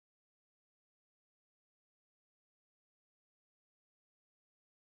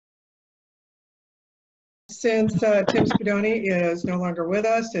Since Tim Spadoni is no longer with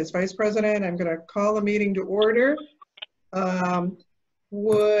us as Vice President, I'm going to call the meeting to order.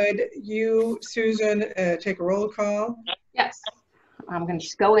 Would you, Susan, take a roll call? Yes. I'm going to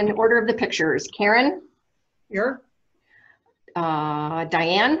just go in order of the pictures. Karen? Here.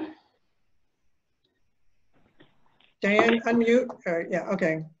 Diane? Diane, unmute. Yeah,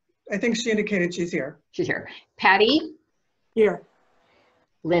 okay. I think she indicated she's here. She's here. Patty? Here.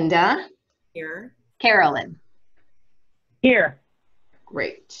 Linda? Here. Carolyn? Here.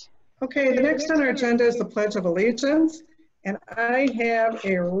 Great. Okay, the next on our agenda is the Pledge of Allegiance. And I have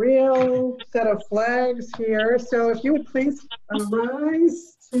a real set of flags here. So if you would please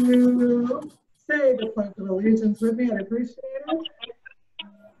rise to say the Pledge of Allegiance with me, I'd appreciate it.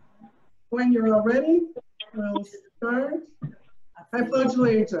 When you're all ready, we'll start. I pledge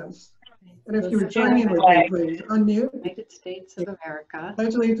allegiance. And if you would join in with me, please unmute. United States of America.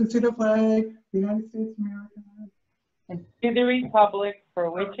 Pledge allegiance to the flag, the United States of America. And to the republic for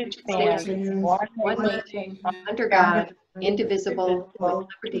which it stands, one nation, under God, indivisible, with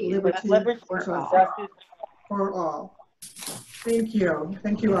liberty and justice for all. For all. Thank you.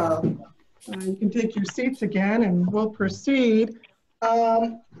 Thank you all. You can take your seats again and we'll proceed.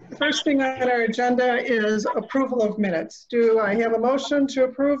 First thing on our agenda is approval of minutes. Do I have a motion to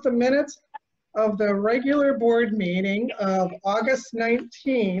approve the minutes of the regular board meeting of August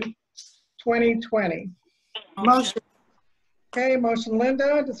 19, 2020? Motion. Okay, motion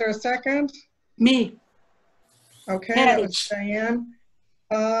Linda. Is there a second? Me. Okay, that was Diane.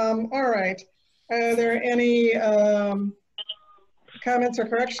 All right. Are there any comments or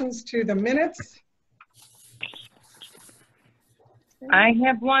corrections to the minutes? I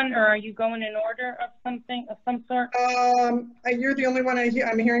have one, or are you going in order of something of some sort? You're the only one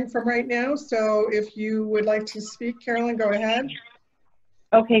I'm hearing from right now. So if you would like to speak, Carolyn, go ahead.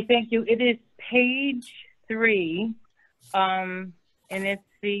 Okay, thank you. It is page 3, and it's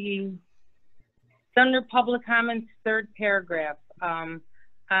under public comments, 3rd paragraph.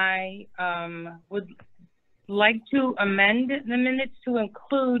 I would like to amend the minutes to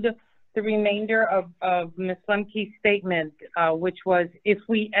include the remainder of Ms. Lemke's statement, which was, if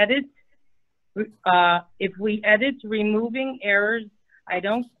we edit removing errors, I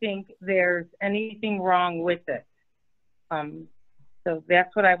don't think there's anything wrong with it. So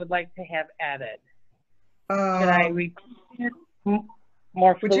that's what I would like to have added. Should I repeat it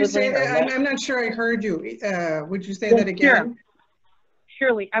more fluidly? Would you say that? I'm not sure I heard you. Would you say that again? Sure.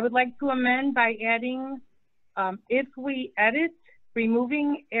 Surely. I would like to amend by adding, if we edit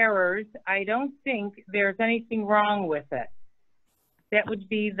removing errors, I don't think there's anything wrong with it. That would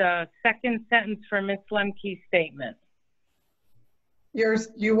be the second sentence for Ms. Lemke's statement.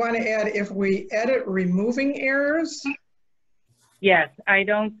 You want to add, if we edit removing errors? Yes, I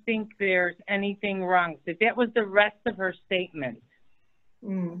don't think there's anything wrong. So that was the rest of her statement.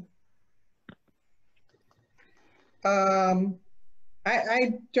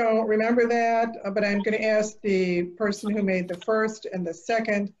 I don't remember that, but I'm going to ask the person who made the first and the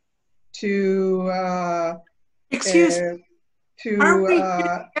second to ask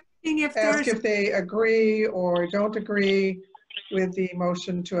if they agree or don't agree with the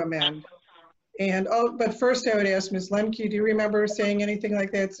motion to amend. And but first I would ask Ms. Lemke, do you remember saying anything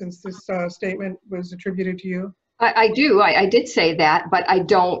like that since this statement was attributed to you? I do. I did say that, but I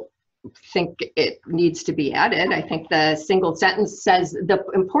don't think it needs to be added. I think the single sentence says the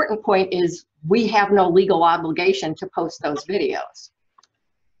important point is we have no legal obligation to post those videos.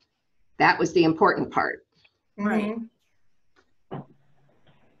 That was the important part. Right.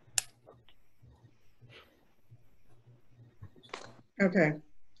 Okay.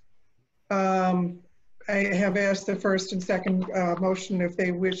 I have asked the first and second motion if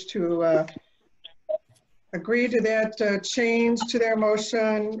they wish to agree to that change to their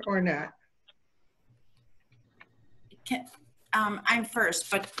motion or not. I'm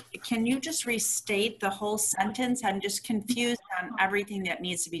first, but can you just restate the whole sentence? I'm just confused on everything that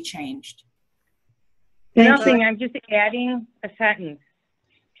needs to be changed. Nothing, I'm just adding a sentence.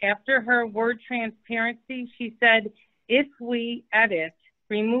 After her word transparency, she said, if we edit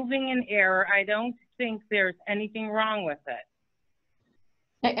removing an error, I don't think there's anything wrong with it.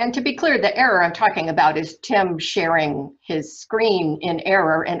 And to be clear, the error I'm talking about is Tim sharing his screen in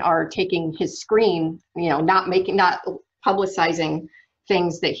error and are taking his screen, not publicizing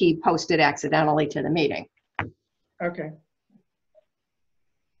things that he posted accidentally to the meeting. Okay.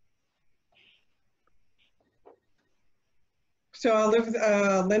 So I'll leave,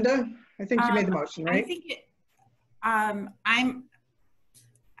 Linda, I think you made the motion, right? I think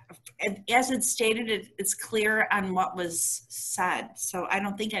as it's stated, it's clear on what was said. So I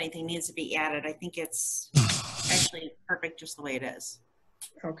don't think anything needs to be added. I think it's actually perfect just the way it is.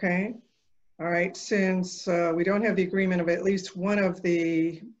 Okay. All right. Since we don't have the agreement of at least one of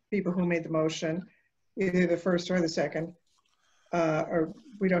the people who made the motion, either the first or the second, or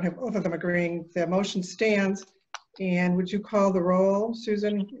we don't have both of them agreeing, the motion stands. And would you call the roll,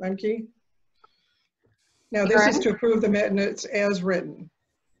 Susan Lemke? Now, this is to approve the minutes as written.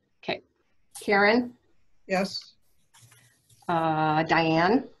 Okay. Karen, Yes?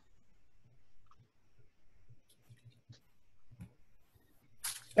 Diane,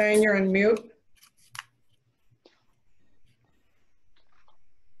 Diane, you're on mute.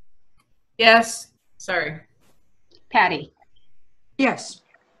 Yes, sorry. Patty, Yes.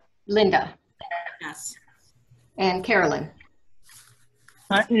 Linda, Yes. and Carolyn.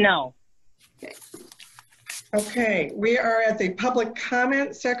 No. Okay, we are at the public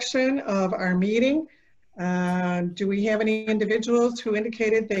comment section of our meeting. Do we have any individuals who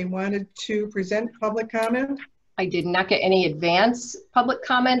indicated they wanted to present public comment? I did not get any advance public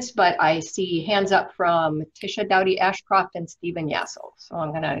comments, but I see hands up from Tisha Dowdy Ashcroft and Stephen Yassel. So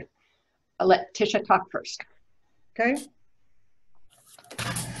I'm going to let Tisha talk first. Okay.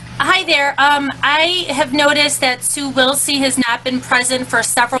 Hi there. I have noticed that Sue Wilsey has not been present for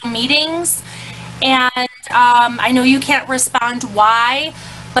several meetings, and I know you can't respond why,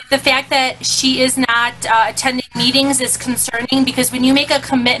 but the fact that she is not attending meetings is concerning, because when you make a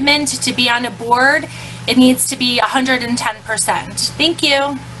commitment to be on a board, it needs to be 110%. Thank you.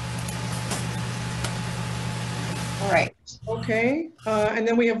 All right. Okay, and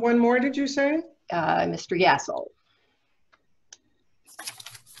then we have one more, did you say? Mr. Yassel.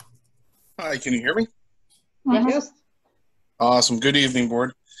 Hi, can you hear me? Yes. Awesome. Good evening,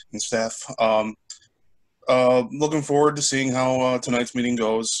 board and staff. Looking forward to seeing how tonight's meeting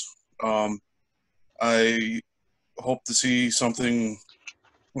goes. I hope to see something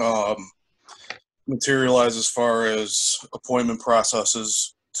materialize as far as appointment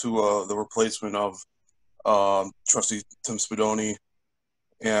processes to the replacement of Trustee Tim Spadoni.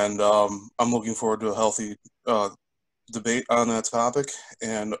 And I'm looking forward to a healthy debate on that topic.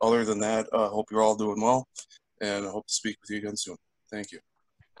 And other than that, I hope you're all doing well, and I hope to speak with you again soon. Thank you.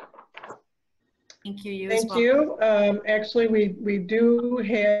 Thank you. Thank you. Actually, we do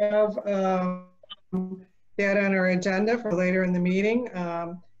have that on our agenda for later in the meeting,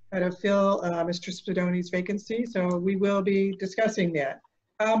 how to fill Mr. Spadoni's vacancy. So we will be discussing that.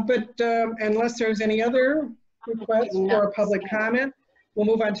 But unless there's any other requests for public comment, we'll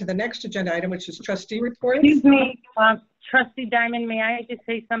move on to the next agenda item, which is trustee reports. Excuse me, Trustee Diamond, may I just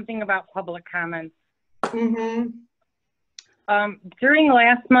say something about public comments? Mm-hmm. During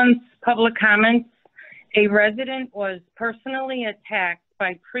last month's public comments, a resident was personally attacked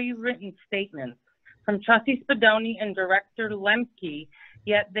by pre-written statements from Trustee Spadoni and Director Lemke,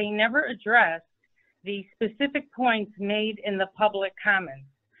 yet they never addressed the specific points made in the public comments.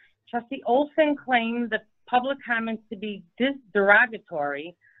 Trustee Olson claimed the public comments to be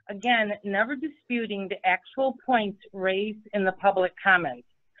derogatory, again, never disputing the actual points raised in the public comments.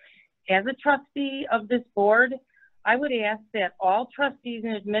 As a trustee of this board, I would ask that all trustees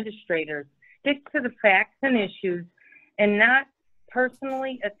and administrators stick to the facts and issues and not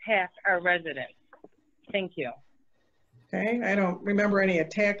personally attack our residents. Thank you. Okay, I don't remember any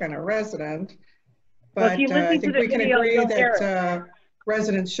attack on a resident, but well, I think we can agree that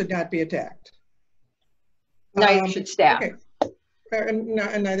residents should not be attacked. Neither should staff. Okay. And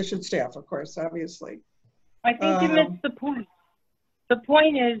neither should staff, of course, obviously. I think you missed the point. The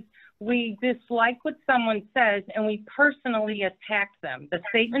point is, we dislike what someone says and we personally attack them. The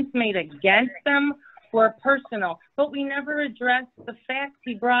statements made against them were personal, but we never addressed the facts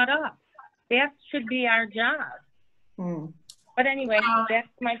he brought up. That should be our job. But anyway, that's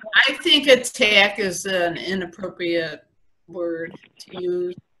my point. I think attack is an inappropriate word to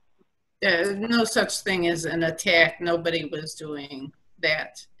use. There's no such thing as an attack. Nobody was doing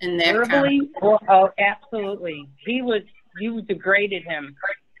that in that verbally. Oh, absolutely. You degraded him.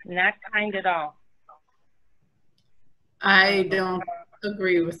 Not kind at all. I don't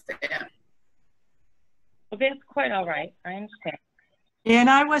agree with that. Well, that's quite all right. I understand. And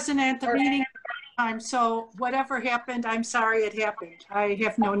I wasn't at the meeting time, so whatever happened, I'm sorry it happened. I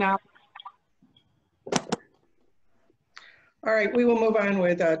have no knowledge. All right, we will move on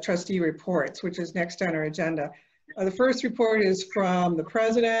with trustee reports, which is next on our agenda. The first report is from the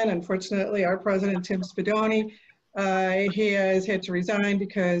president. Unfortunately, our president, Tim Spadoni, he has had to resign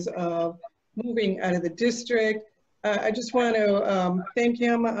because of moving out of the district. I just want to thank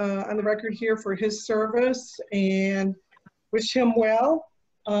him on the record here for his service and wish him well.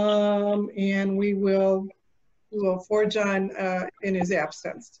 And we will forge on in his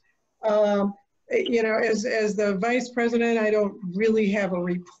absence. you know, as the vice president, I don't really have a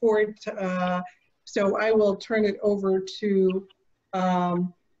report. So I will turn it over to,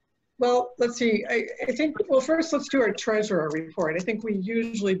 well, let's see. I think, well, first let's do our treasurer report. I think we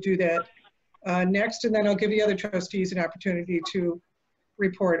usually do that next, and then I'll give the other trustees an opportunity to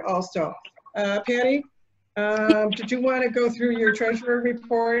report also. Patty, did you want to go through your treasurer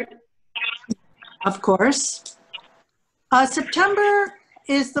report? Of course. September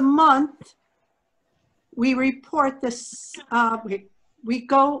is the month we report this, we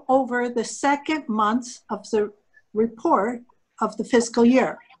go over the second month of the report of the fiscal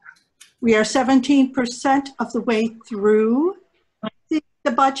year. We are 17% of the way through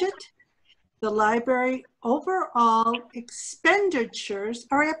the budget. The library overall expenditures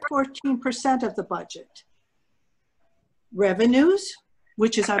are at 14% of the budget. Revenues,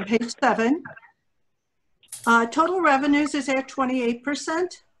 which is on page 7, total revenues is at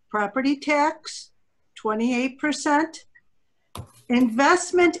 28%, property tax, 28%,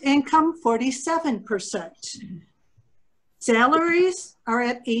 investment income, 47%. Salaries are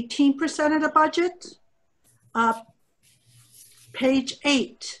at 18% of the budget. Page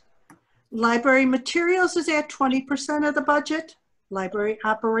 8, library materials is at 20% of the budget. Library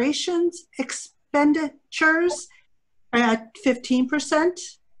operations expenditures are at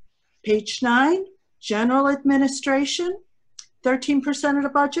 15%. Page 9, general administration, 13% of the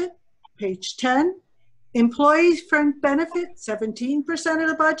budget. Page 10, employees fringe benefit, 17% of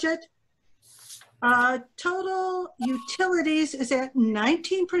the budget. Total utilities is at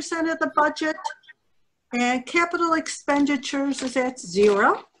 19% of the budget, and capital expenditures is at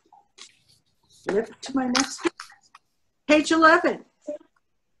 0. Flip to my next page 11.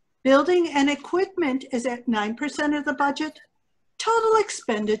 Building and equipment is at 9% of the budget. Total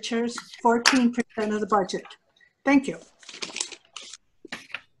expenditures, 14% of the budget. Thank you.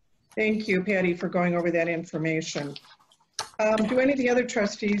 Thank you, Patty, for going over that information. Do any of the other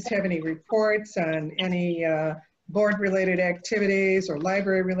trustees have any reports on any board-related activities or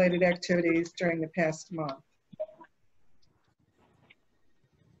library-related activities during the past month?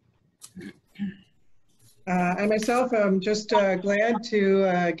 I myself am just glad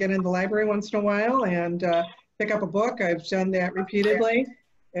to get in the library once in a while and pick up a book. I've done that repeatedly.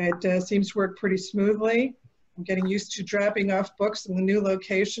 It seems to work pretty smoothly. I'm getting used to dropping off books in the new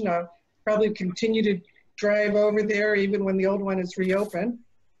location. I'll probably continue to drive over there even when the old one is reopened.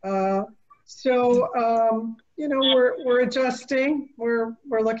 You know, we're adjusting. We're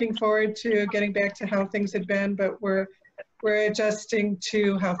looking forward to getting back to how things had been, but we're adjusting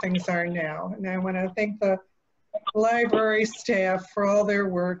to how things are now. And I want to thank the library staff for all their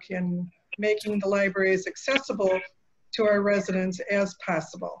work in making the library as accessible to our residents as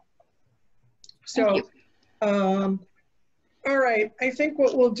possible. So, all right, I think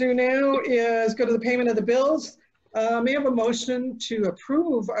what we'll do now is go to the payment of the bills. May I have a motion to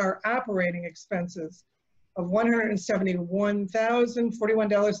approve our operating expenses of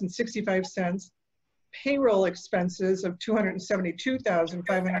 $171,041.65, payroll expenses of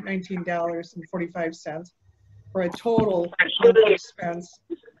 $272,519.45, for a total expense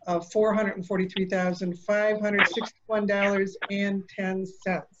of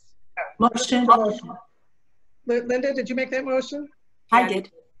 $443,561.10. Motion. Linda, did you make that motion? I did.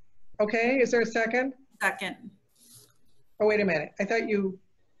 Okay, is there a second? Second. Oh, wait a minute. I thought you.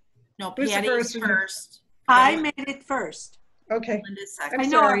 No, Who's the Patty's first? first. I made it first. Okay. Linda's second. I'm I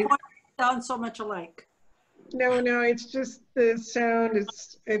know our sorry. voices sound so much alike. No, it's just the sound.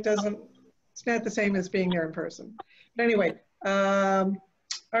 It's not the same as being there in person. But anyway, all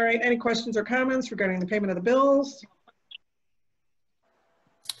right. Any questions or comments regarding the payment of the bills?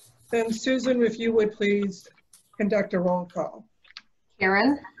 Then Susan, if you would please conduct a roll call.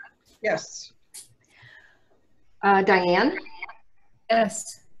 Karen, Yes. Diane,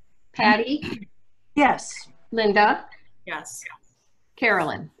 Yes. Patty, Yes. Linda, Yes.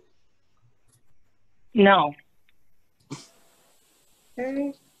 Carolyn. No.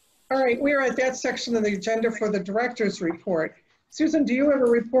 Okay. All right, we are at that section of the agenda for the director's report. Susan, do you have a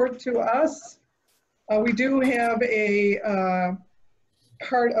report to us? We do have a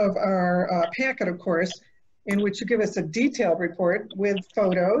part of our packet, of course, in which you give us a detailed report with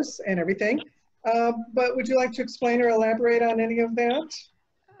photos and everything. But would you like to explain or elaborate on any of that?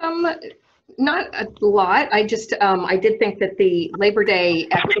 Not a lot. I just, I did think that the Labor Day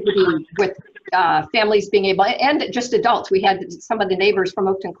activity with families being able, and just adults, we had some of the neighbors from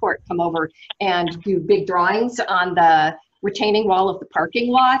Oakton Court come over and do big drawings on the retaining wall of the parking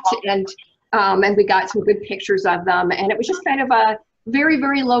lot. And we got some good pictures of them. And it was just kind of a very,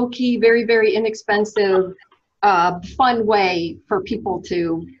 very low key, very, very inexpensive, fun way for people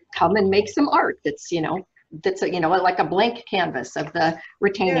to come and make some art that's, like a blank canvas of the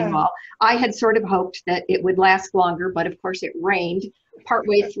retaining wall. I had sort of hoped that it would last longer, but of course it rained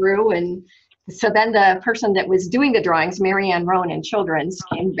partway through. And so then the person that was doing the drawings, Marianne Roan in Children's,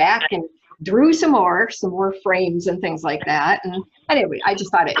 came back and drew some more frames and things like that. And anyway, I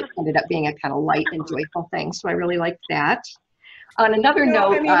just thought it ended up being a kind of light and joyful thing. So I really liked that. On another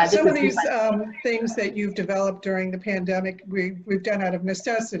note, I mean, some of these things that you've developed during the pandemic, we've done out of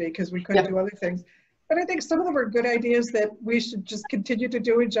necessity because we couldn't do other things. But I think some of them are good ideas that we should just continue to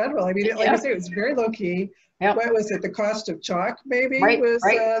do in general. I mean, like I say, it was very low key. What was it? The cost of chalk, maybe? Right.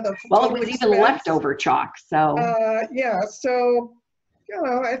 The well, it was even leftover chalk. So yeah. So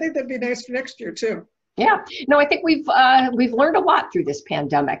I think that'd be nice for next year too. Yeah. No, I think we've learned a lot through this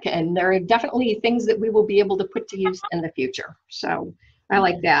pandemic, and there are definitely things that we will be able to put to use in the future. So I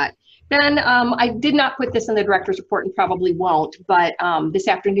like that. Then I did not put this in the director's report and probably won't, but this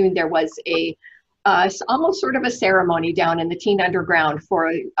afternoon there was almost sort of a ceremony down in the Teen Underground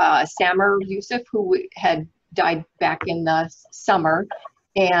for Samer Youssef, who had died back in the summer.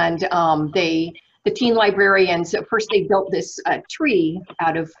 And the teen librarians, at first they built this tree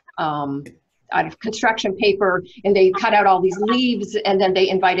out of construction paper, and they cut out all these leaves, and then they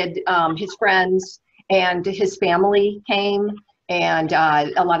invited his friends, and his family came, and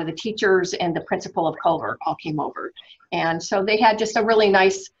a lot of the teachers and the principal of Culver all came over. And so they had just a really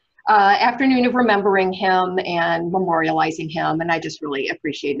nice afternoon of remembering him and memorializing him. And I just really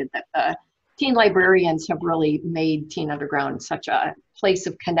appreciated that the teen librarians have really made Teen Underground such a place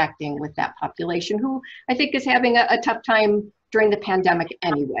of connecting with that population, who I think is having a tough time during the pandemic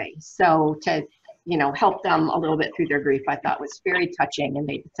anyway. So to help them a little bit through their grief, I thought was very touching.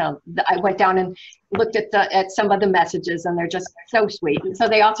 And I went down and looked at some of the messages, and they're just so sweet. And so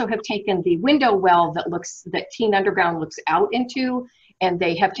they also have taken the window well that Teen Underground looks out into, and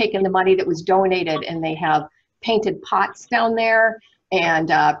they have taken the money that was donated, and they have painted pots down there and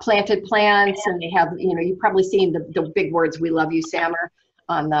planted plants, and they have, you've probably seen the big words, "We love you, Samer,"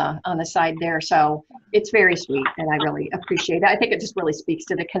 on the side there. So it's very sweet, and I really appreciate it. I think it just really speaks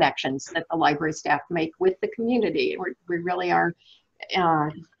to the connections that the library staff make with the community. We really are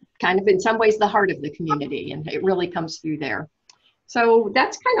kind of in some ways the heart of the community, and it really comes through there. So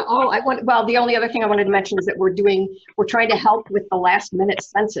that's kind of all I want. Well, the only other thing I wanted to mention is that we're trying to help with the last minute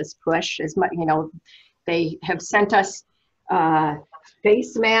census push. As much, they have sent us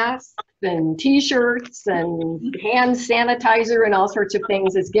face masks and t-shirts and hand sanitizer and all sorts of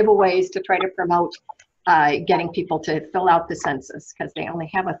things as giveaways to try to promote getting people to fill out the census, because they only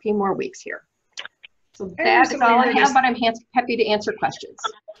have a few more weeks here. So that's all I have, but I'm happy to answer questions.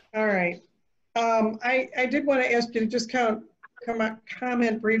 All right. I did want to ask you to just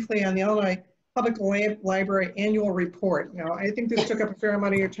comment briefly on the Illinois Public Library Annual Report. Now, I think this took up a fair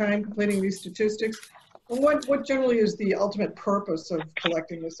amount of your time completing these statistics. What generally is the ultimate purpose of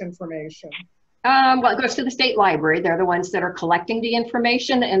collecting this information? Well, it goes to the state library. They're the ones that are collecting the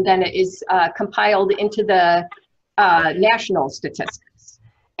information, and then it is compiled into the national statistics.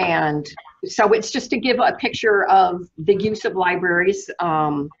 And so it's just to give a picture of the use of libraries,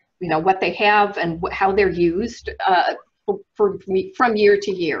 what they have and how they're used from year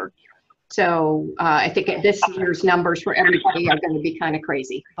to year. So I think this year's numbers for everybody are going to be kind of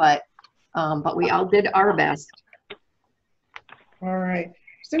crazy, but we all did our best. All right.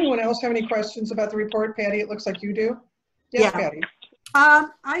 Does anyone else have any questions about the report? Patty, it looks like you do. Yes, yeah. Patty.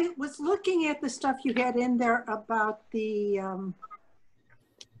 I was looking at the stuff you had in there about the,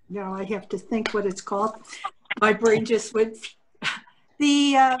 I have to think what it's called. My brain just went,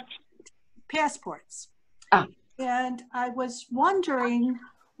 the passports. Oh. And I was wondering,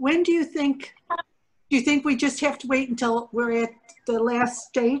 when do you think we just have to wait until we're at the last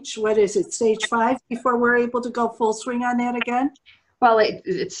stage? What is it, stage 5, before we're able to go full swing on that again? Well,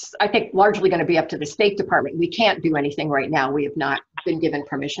 it's I think largely going to be up to the State Department. We can't do anything right now. We have not been given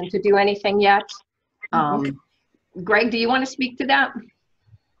permission to do anything yet. Greg, do you want to speak to that?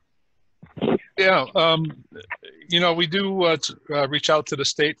 Yeah, we do reach out to the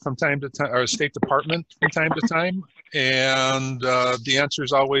state from time to time, or State Department from time to time, and the answer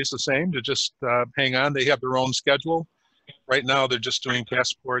is always the same, to just hang on. They have their own schedule. Right now, they're just doing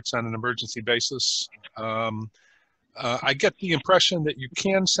passports on an emergency basis. I get the impression that you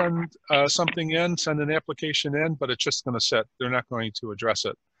can send something in, send an application in, but it's just going to sit. They're not going to address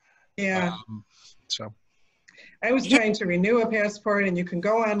it. Yeah. So I was trying to renew a passport, and you can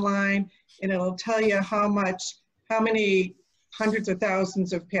go online and it'll tell you how many hundreds of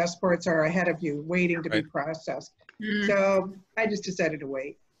thousands of passports are ahead of you waiting to be processed. So I just decided to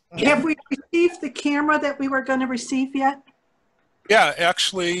wait. Have we received the camera that we were going to receive yet? Yeah,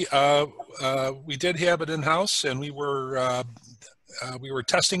 actually, we did have it in-house, and we were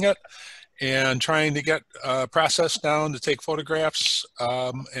testing it and trying to get process down to take photographs,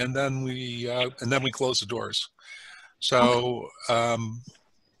 and then we closed the doors. So,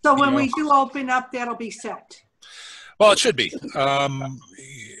 So when we do open up, that'll be set. well, it should be.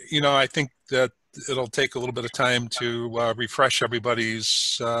 I think that it'll take a little bit of time to refresh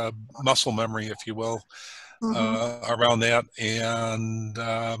everybody's muscle memory, if you will, around that. And,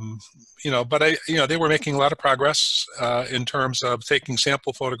 but they were making a lot of progress in terms of taking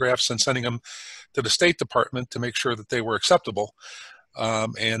sample photographs and sending them to the State Department to make sure that they were acceptable,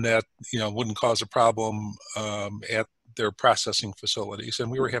 and that, wouldn't cause a problem at their processing facilities.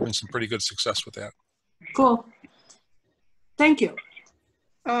 And we were having some pretty good success with that. Cool. Thank you.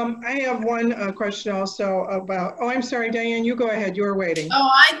 I have one question also about, oh, I'm sorry, Diane, you go ahead. You were waiting. Oh,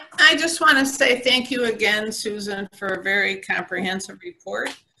 I just want to say thank you again, Susan, for a very comprehensive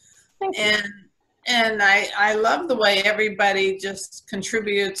report. Thank you. And I love the way everybody just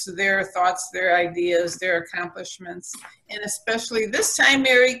contributes their thoughts, their ideas, their accomplishments. And especially this time,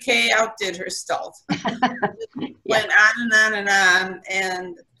 Mary Kay outdid herself. Went on and on and on.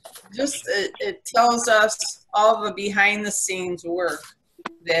 And just it tells us all the behind the scenes work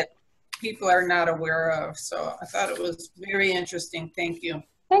that people are not aware of. So I thought it was very interesting. Thank you.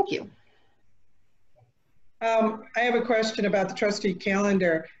 Thank you. I have a question about the trustee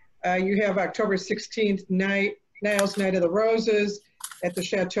calendar. You have October 16th night, Niles Night of the Roses at the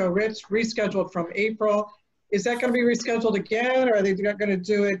Chateau Ritz, rescheduled from April. Is that going to be rescheduled again, or are they going to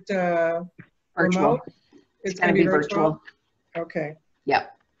do it Virtual. remote? It's going to be virtual. Okay.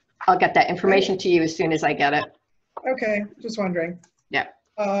 Yep. I'll get that information to you as soon as I get it. Okay, just wondering. Yeah.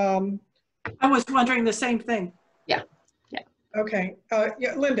 I was wondering the same thing. Yeah. Yeah. Okay.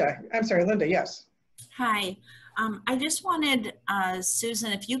 Yeah, Linda. I'm sorry, Linda. Yes. Hi. I just wanted,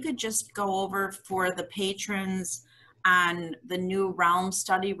 Susan, if you could just go over for the patrons on the new realm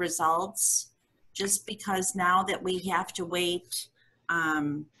study results, just because now that we have to wait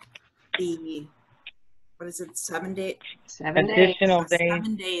what is it, 7 days? 7 days. Additional days.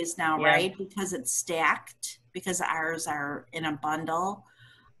 7 days now, Yeah. right? Because it's stacked, because ours are in a bundle.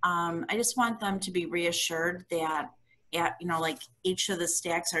 I just want them to be reassured that, like each of the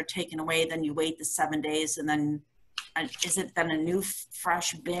stacks are taken away, then you wait the 7 days, and then is it then a new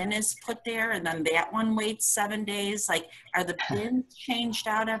fresh bin is put there, and then that one waits 7 days? Like, are the bins changed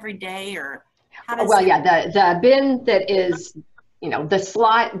out every day, or how does Well, yeah, the bin that is, the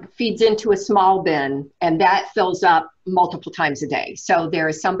slot feeds into a small bin, and that fills up multiple times a day. So there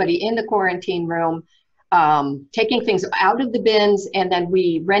is somebody in the quarantine room taking things out of the bins, and then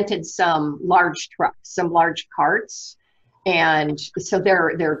we rented some large trucks, some large carts. And so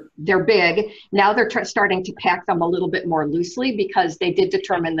they're big. Now they're starting to pack them a little bit more loosely, because they did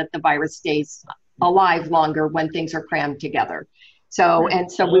determine that the virus stays alive longer when things are crammed together. So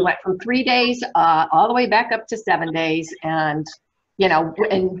we went from 3 days all the way back up to 7 days. And,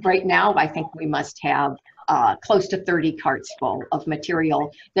 and right now I think we must have close to 30 carts full of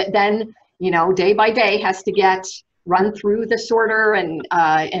material that then, day by day has to get run through the sorter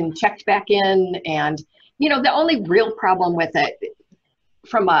and checked back in. And the only real problem with it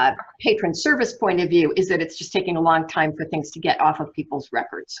from a patron service point of view is that it's just taking a long time for things to get off of people's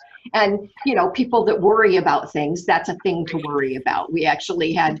records. And, people that worry about things, that's a thing to worry about. We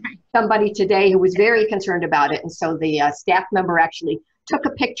actually had somebody today who was very concerned about it. And so the staff member actually took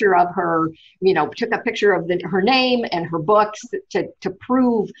a picture of her, took a picture of her name and her books to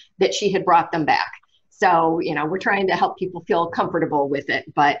prove that she had brought them back. So, we're trying to help people feel comfortable with it.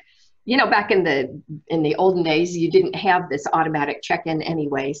 But back in the olden days, you didn't have this automatic check-in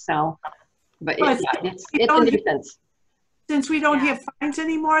anyway. So, but it's a nuisance. Since we don't have fines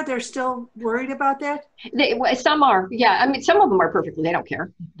anymore, they're still worried about that? Some are, yeah. I mean, some of them are perfectly, they don't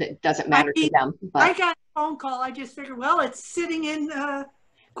care. It doesn't matter to them. But I got a phone call. I just figured, well, it's sitting in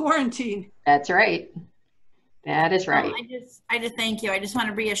quarantine. That's right. That is right. Well, I just thank you. I just want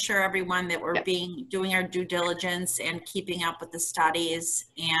to reassure everyone that we're doing our due diligence and keeping up with the studies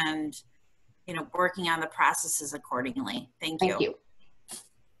and, working on the processes accordingly. Thank you. Thank you.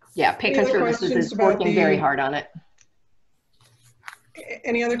 Yeah, Patron Services is working very hard on it.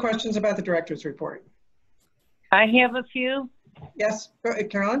 Any other questions about the director's report? I have a few. Yes, go ahead,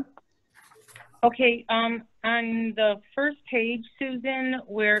 Carolyn. Okay, on the first page, Susan,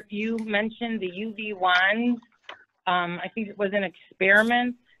 where you mentioned the UV wands, I think it was an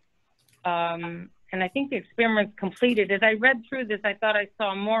experiment, and I think the experiment's completed. As I read through this, I thought I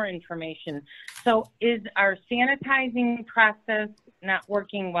saw more information. So is our sanitizing process not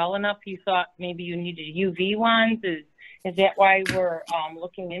working well enough? You thought maybe you needed UV ones? Is that why we're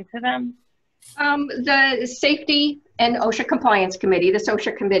looking into them? The Safety and OSHA Compliance Committee, the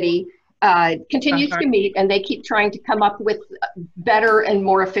SOSHA committee, continues to meet, and they keep trying to come up with better and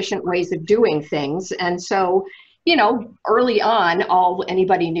more efficient ways of doing things. And so, you know, early on, all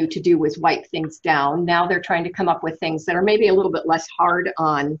anybody knew to do was wipe things down. Now they're trying to come up with things that are maybe a little bit less hard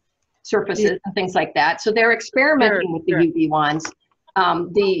on surfaces and things like that. So they're experimenting with the UV wands.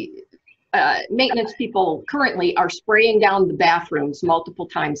 The maintenance people currently are spraying down the bathrooms multiple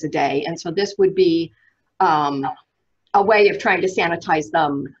times a day. And so this would be a way of trying to sanitize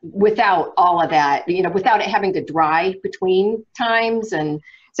them without all of that, you know, without it having to dry between times. And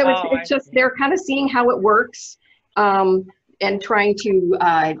so it's just, they're kind of seeing how it works, and trying to,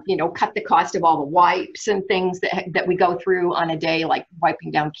 you know, cut the cost of all the wipes and things that we go through on a day, like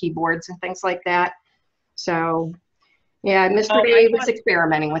wiping down keyboards and things like that. So yeah, Mr. Day was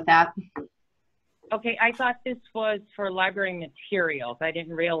experimenting with that. Okay, I thought this was for library materials. I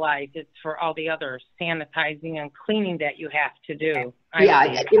didn't realize it's for all the other sanitizing and cleaning that you have to do.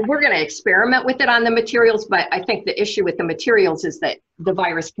 Yeah, we're going to experiment with it on the materials, but I think the issue with the materials is that the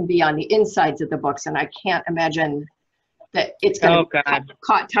virus can be on the insides of the books, and I can't imagine that it's going to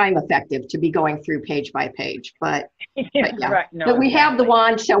be time effective to be going through page by page. But yeah, right, no, but we have the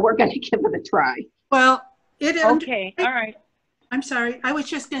wand, so we're going to give it a try. Well, okay, all right. I'm sorry. I was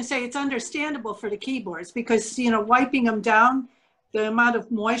just going to say it's understandable for the keyboards because, you know, wiping them down, the amount of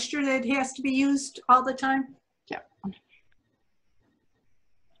moisture that has to be used all the time. Yeah.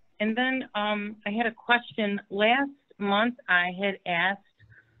 And then I had a question. Last month, I had asked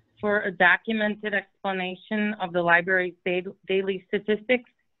for a documented explanation of the library's daily statistics,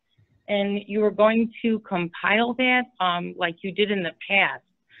 and you were going to compile that like you did in the past,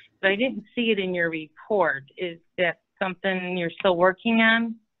 but I didn't see it in your report. Is that something you're still working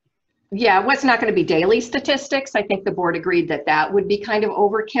on? Yeah, it was not going to be daily statistics. I think the board agreed that that would be kind of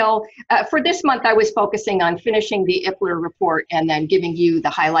overkill. For this month, I was focusing on finishing the IPLR report and then giving you the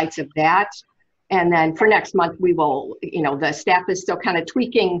highlights of that. And then for next month, we will, you know, the staff is still kind of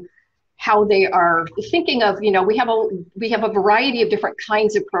tweaking how they are thinking of, you know, we have a variety of different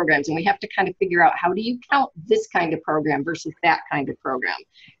kinds of programs, and we have to kind of figure out how do you count this kind of program versus that kind of program.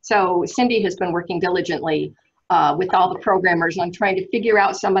 So Cindy has been working diligently with all the programmers on trying to figure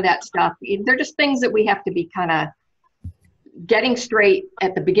out some of that stuff. They're just things that we have to be kind of getting straight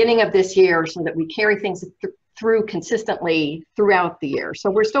at the beginning of this year so that we carry things through consistently throughout the year. So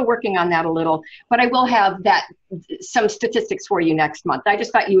we're still working on that a little, but I will have some statistics for you next month. I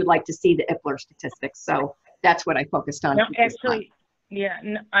just thought you would like to see the IPLR statistics. So that's what I focused on. No, actually, yeah,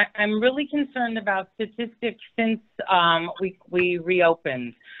 no, I'm really concerned about statistics since we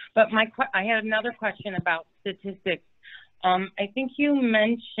reopened. But I had another question about statistics. I think you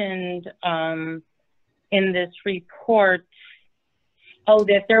mentioned in this report,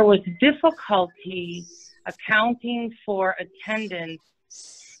 that there was difficulty accounting for attendance.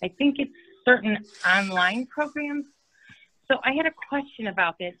 I think it's certain online programs. So I had a question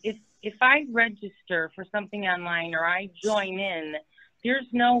about this. If I register for something online or I join in, there's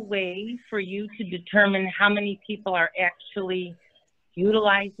no way for you to determine how many people are actually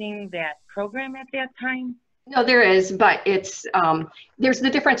utilizing that program at that time? No, there is, but it's there's the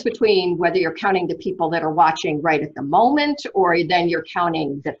difference between whether you're counting the people that are watching right at the moment, or then you're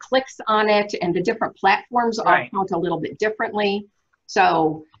counting the clicks on it, and the different platforms all count a little bit differently.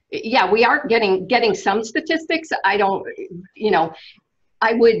 So yeah, we are getting some statistics. I don't, you know,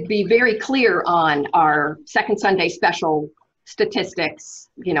 I would be very clear on our second Sunday special statistics,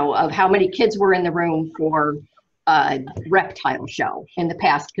 you know, of how many kids were in the room for a reptile show in the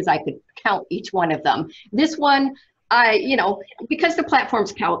past, because I could count each one of them. This one, you know, because the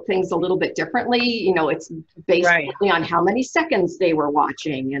platforms count things a little bit differently, you know, it's based on how many seconds they were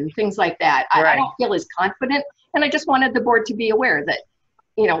watching and things like that. I don't feel as confident, and I just wanted the board to be aware that,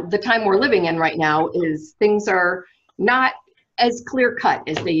 you know, the time we're living in right now is things are not as clear cut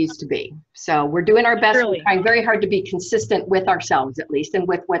as they used to be. So we're doing our best. We're trying very hard to be consistent with ourselves, at least, and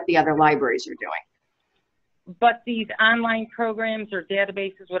with what the other libraries are doing. But these online programs or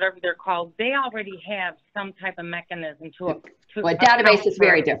databases, whatever they're called, they already have some type of mechanism to well, a database is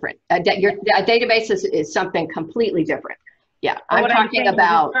very different. A database is something completely different. Yeah, I'm talking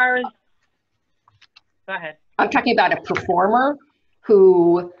about, go ahead. I'm talking about a performer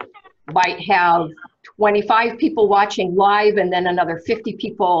who might have 25 people watching live and then another 50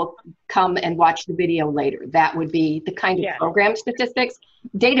 people come and watch the video later. That would be the kind of program statistics.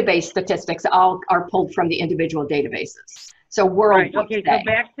 Database statistics all are pulled from the individual databases. So worldwide. Okay, so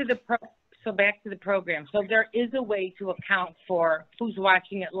back to the so back to the program. So there is a way to account for who's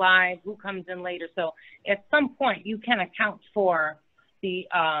watching it live, who comes in later. So at some point you can account for the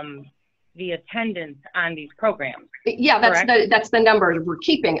attendance on these programs. Yeah, that's the number we're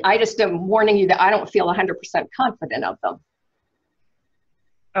keeping. I just am warning you that I don't feel 100% confident of them.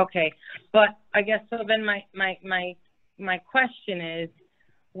 Okay, but I guess so then my question is,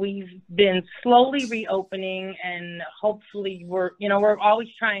 we've been slowly reopening, and hopefully we're always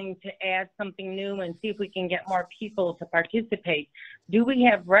trying to add something new and see if we can get more people to participate. Do we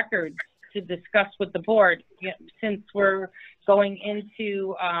have records to discuss with the board? Since we're going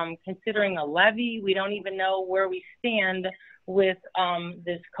into considering a levy, we don't even know where we stand with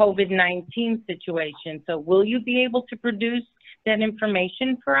this COVID-19 situation. So will you be able to produce that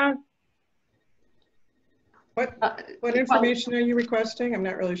information for us? What information are you requesting? I'm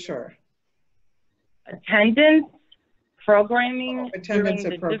not really sure. Attendance, programming, attendance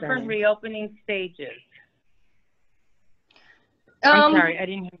during the programming. different reopening stages. I'm sorry, I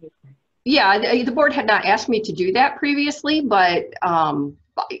didn't hear you. Yeah, the board had not asked me to do that previously, but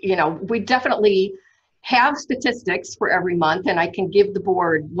we definitely have statistics for every month, and I can give the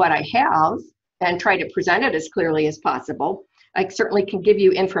board what I have and try to present it as clearly as possible. I certainly can give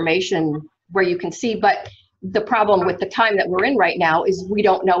you information where you can see, but the problem with the time that we're in right now is we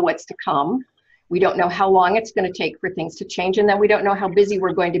don't know what's to come. We don't know how long it's going to take for things to change, and then we don't know how busy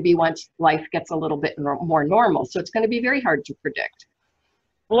we're going to be once life gets a little bit more normal. So it's going to be very hard to predict.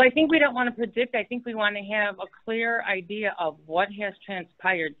 Well, I think we don't want to predict. I think we want to have a clear idea of what has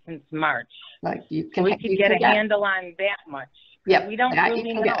transpired since March. Like we could get a handle on that much. Yeah, we don't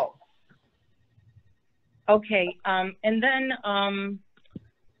really know. Okay, and then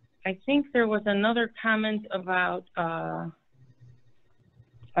I think there was another comment about, oh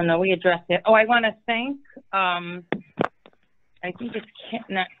no, we addressed it. Oh, I want to thank, I think it's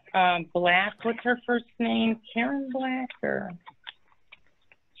Black. What's her first name? Karen Black or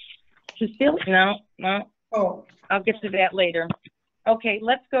Cecilia? No. Oh, I'll get to that later. Okay,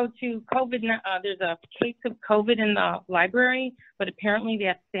 let's go to COVID. There's a case of COVID in the library, but apparently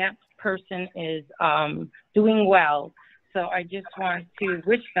that staff person is doing well. So I just want to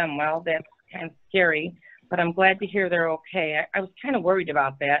wish them well. That's kind of scary, but I'm glad to hear they're okay. I was kind of worried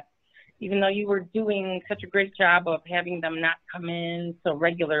about that, even though you were doing such a great job of having them not come in so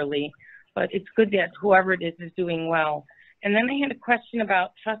regularly. But it's good that whoever it is doing well. And then I had a question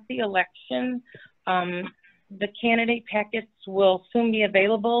about trustee election. The candidate packets will soon be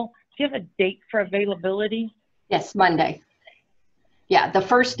available. Do you have a date for availability? Yes, Monday. Yeah, the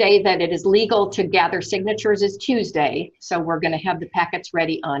first day that it is legal to gather signatures is Tuesday. So we're going to have the packets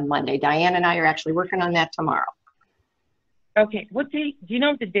ready on Monday. Diane and I are actually working on that tomorrow. Okay, what date? Do you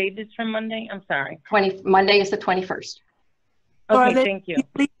know what the date is for Monday? I'm sorry. Monday is the 21st. Okay, thank you.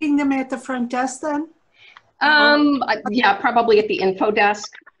 Leaving them at the front desk then? Yeah, probably at the info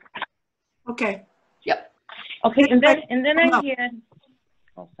desk. Okay. Yep. Okay, and then I had,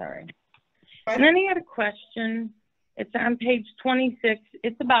 oh, sorry. And then I had a question. It's on page 26.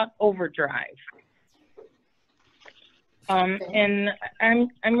 It's about overdrive. And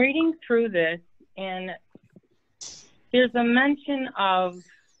I'm reading through this, and there's a mention of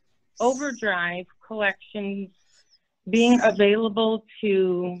overdrive collections being available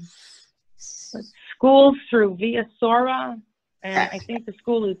to schools through via SORA, and I think the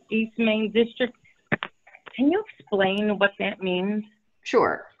school is East Main District. Can you explain what that means?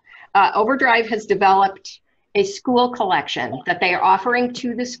 Sure. Overdrive has developed a school collection that they are offering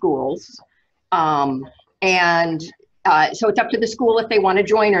to the schools. So it's up to the school if they want to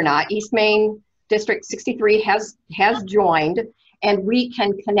join or not. East Main District 63 has joined, and we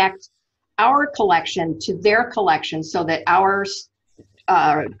can connect our collection to their collection so that our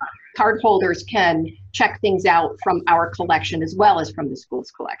card holders can check things out from our collection as well as from the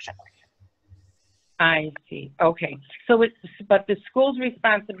school's collection. I see. Okay. So but the school's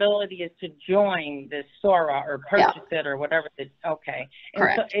responsibility is to join the SORA or purchase it or whatever. Okay.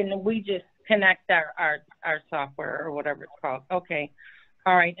 Correct. And we just connect our software or whatever it's called. Okay.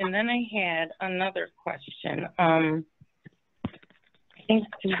 All right. And then I had another question. I think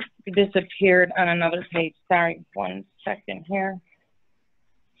this appeared on another page. Sorry, 1 second here.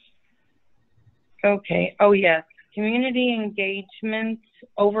 Okay. Oh, yes. Community engagement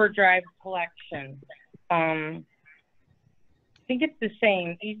overdrive collection. I think it's the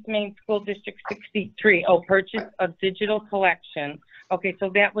same. East Main School District 63. Oh, purchase of digital collection. Okay, so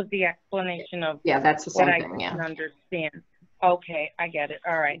that was the explanation of that's the same thing, what I can understand. Okay, I get it.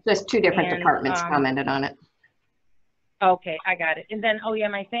 All right. Just two different departments commented on it. Okay, I got it. And then, oh yeah,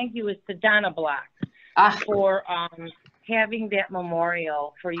 my thank you is to Donna Block for having that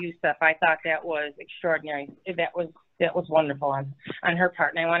memorial for Yusuf, I thought that was extraordinary. That was wonderful on her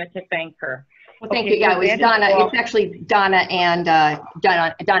part, and I wanted to thank her. Well, thank you. Yeah, it was Donna. It's actually Donna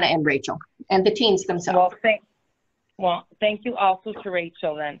and Rachel, and the teens themselves. Well, thank you also to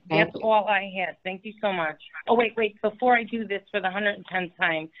Rachel then. That's all I had. Thank you so much. Oh, wait. Before I do this for the 110th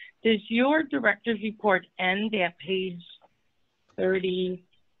time, does your director's report end at page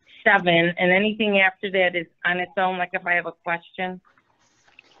 37, and anything after that is on its own, like if I have a question?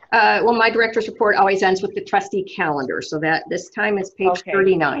 Well, my director's report always ends with the trustee calendar, so that this time is page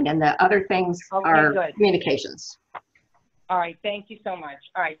 39, and the other things are good. Communications. All right, thank you so much.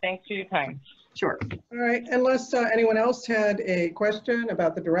 All right, thanks for your time. Sure. All right, unless anyone else had a question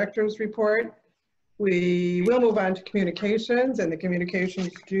about the director's report, we will move on to communications, and the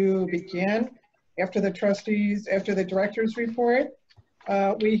communications do begin after the director's report.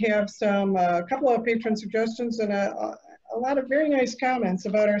 We have a couple of patron suggestions and a lot of very nice comments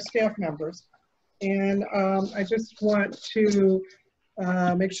about our staff members. And I just want to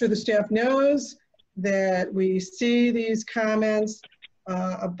make sure the staff knows that we see these comments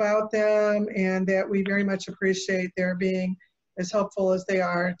about them, and that we very much appreciate their being as helpful as they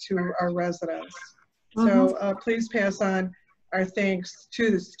are to our residents. So please pass on our thanks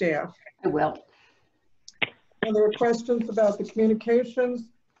to the staff. I will. Are there questions about the communications?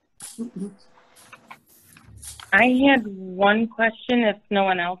 I had one question if no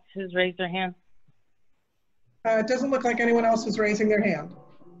one else has raised their hand. It doesn't look like anyone else is raising their hand.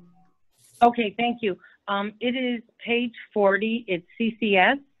 Okay, thank you. It is page 40, it's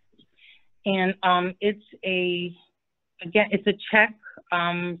CCS, and it's a check,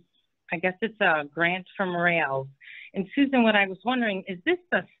 I guess it's a grant from Rails. And Susan, what I was wondering, is this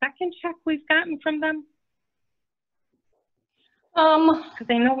the second check we've gotten from them? Because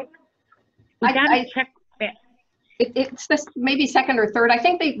I know we got a check back. It's this maybe second or third. I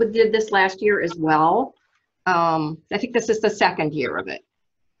think they did this last year as well. I think this is the second year of it.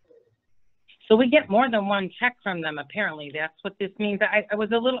 So we get more than one check from them, apparently. That's what this means. I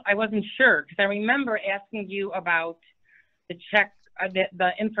wasn't sure, because I remember asking you about the check,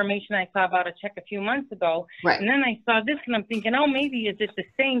 the information I saw about a check a few months ago. Right. And then I saw this and I'm thinking, oh, maybe is it the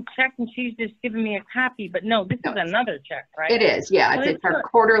same check and she's just giving me a copy? But no, this is another check, right? It is, yeah. So it's our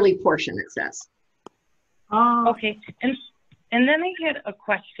quarterly portion, it says. Okay. And then I had a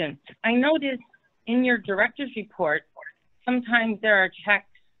question. I noticed in your director's report, sometimes there are checks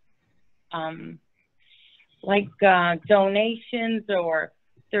like donations, or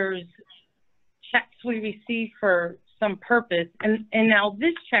there's checks we receive for some purpose, and now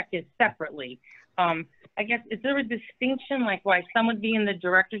this check is separately. I guess, is there a distinction, like why some would be in the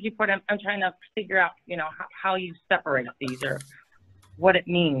director's report? I'm trying to figure out, how you separate these or what it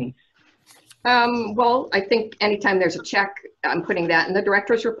means. Well, I think anytime there's a check, I'm putting that in the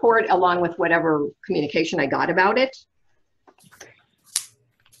director's report along with whatever communication I got about it.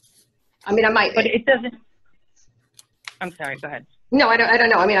 I mean, I might. But it doesn't. I'm sorry, go ahead. No, I don't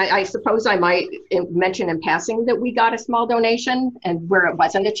know. I mean, I suppose I might mention in passing that we got a small donation and where it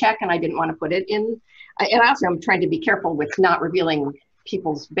wasn't a check, and I didn't want to put it in. And also, I'm trying to be careful with not revealing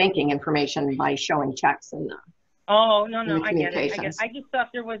people's banking information by showing checks and oh, no, I get it. I just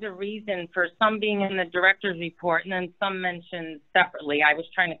thought there was a reason for some being in the director's report and then some mentioned separately. I was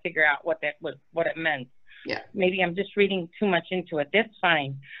trying to figure out what it meant. Yeah. Maybe I'm just reading too much into it. That's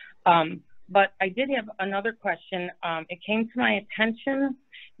fine. But I did have another question. It came to my attention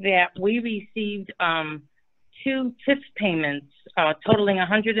that we received 2 TIF payments totaling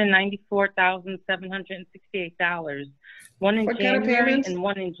 $194,768. One in January and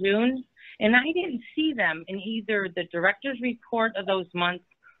one in June. And I didn't see them in either the director's report of those months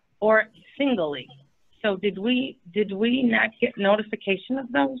or singly. So did we not get notification of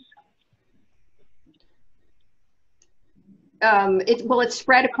those? It's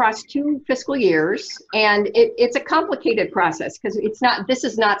spread across 2 fiscal years, and it's a complicated process because this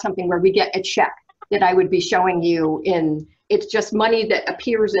is not something where we get a check that I would be showing you it's just money that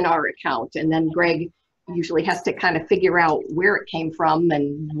appears in our account, and then Greg usually has to kind of figure out where it came from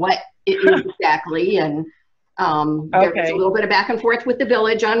and what it is exactly, and there's a little bit of back and forth with the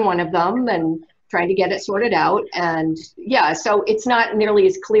village on one of them and trying to get it sorted out, and yeah, so it's not nearly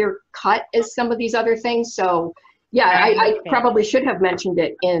as clear cut as some of these other things. So yeah, I probably should have mentioned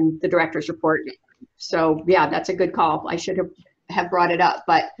it in the director's report. So yeah, that's a good call. I should have brought it up,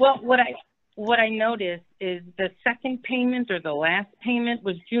 but. Well, what I noticed is the second payment or the last payment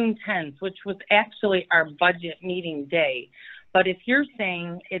was June 10th, which was actually our budget meeting day. But if you're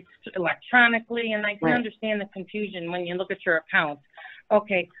saying it's electronically, and I can understand the confusion when you look at your accounts.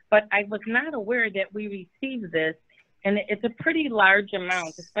 Okay, but I was not aware that we received this And it's a pretty large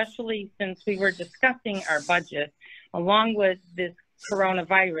amount, especially since we were discussing our budget along with this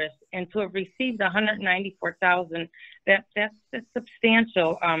coronavirus, and to have received $194,000, that's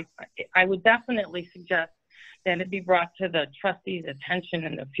substantial. I would definitely suggest that it be brought to the trustees' attention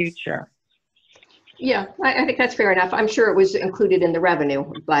in the future. Yeah, I think that's fair enough. I'm sure it was included in the revenue,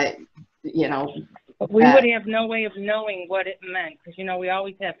 but, you know. But we would have no way of knowing what it meant, because, you know, we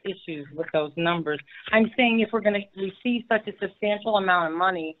always have issues with those numbers. I'm saying if we're going to receive such a substantial amount of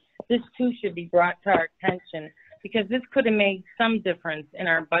money, this too should be brought to our attention, because this could have made some difference in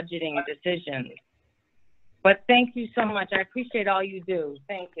our budgeting decisions. But thank you so much. I appreciate all you do.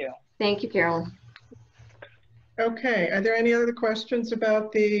 Thank you. Thank you, Carolyn. Okay, are there any other questions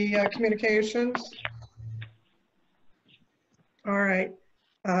about the communications? All right,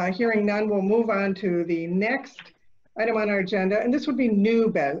 hearing none, we'll move on to the next item on our agenda, and this would be new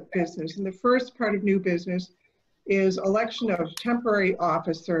business. And the first part of new business is election of temporary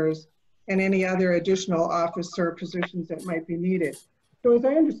officers and any other additional officer positions that might be needed. So as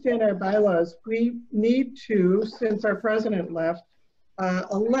I understand our bylaws, we need to, since our president left,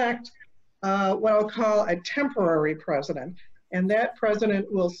 elect what I'll call a temporary president. And that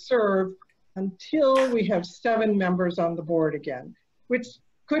president will serve until we have 7 members on the board again, which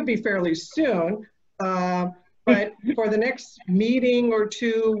could be fairly soon. But for the next meeting or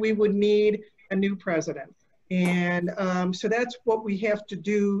 2, we would need a new president. And so that's what we have to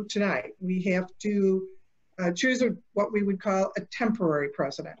do tonight. We have to choose what we would call a temporary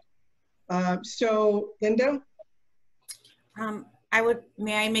president. So Linda?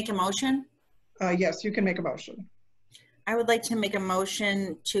 May I make a motion? Yes, you can make a motion. I would like to make a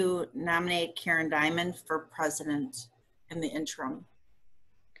motion to nominate Karen Diamond for president in the interim.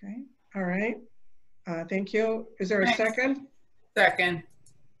 Okay, all right. Thank you. Is there a second? Second.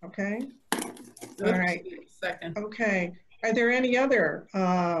 Okay. Oops, all right. Second. Okay. Are there any other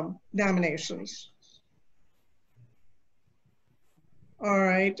nominations? All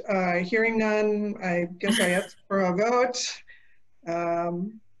right. Hearing none, I guess I ask for a vote.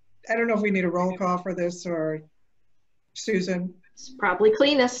 I don't know if we need a roll call for this, or Susan? It's probably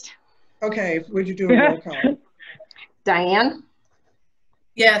cleanest. Okay, would you do a roll call? Diane?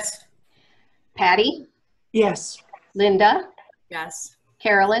 Yes. Patty? Yes. Linda? Yes.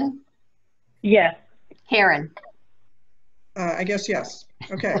 Carolyn? Yes. Karen? I guess yes.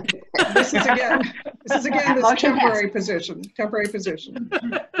 Okay. This is again this temporary position. Temporary position.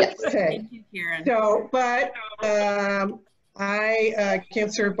 Yes. Okay. Thank you, Karen. So, but I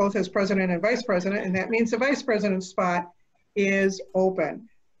can't serve both as president and vice president, and that means the vice president spot is open.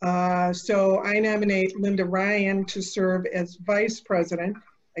 So I nominate Linda Ryan to serve as vice president.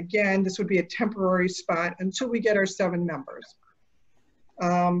 Again, this would be a temporary spot until we get our 7 members.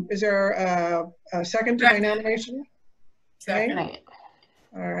 Is there a second to my nomination? Okay. Right.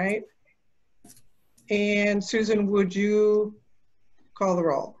 All right. And Susan, would you call the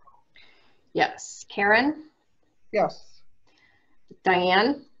roll? Yes. Karen? Yes.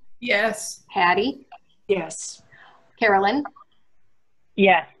 Diane? Yes. Patty? Yes. Carolyn?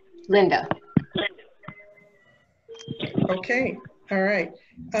 Yes. Linda? Okay. All right.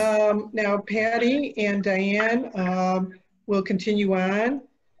 Now Patty and Diane will continue on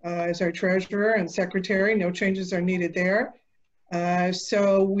as our treasurer and secretary. No changes are needed there.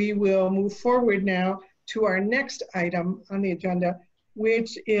 So we will move forward now to our next item on the agenda,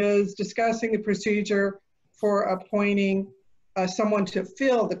 which is discussing the procedure for appointing someone to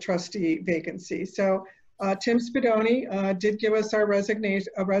fill the trustee vacancy. So Tim Spadoni did give us our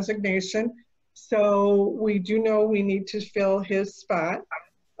resignation. So we do know we need to fill his spot.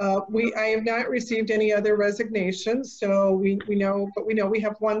 I have not received any other resignations, so we know we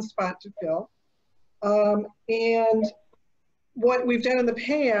have 1 spot to fill. And what we've done in the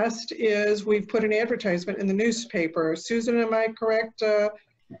past is we've put an advertisement in the newspaper. Susan, am I correct?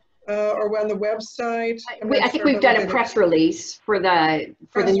 Or on the website? I think we've done a press release for the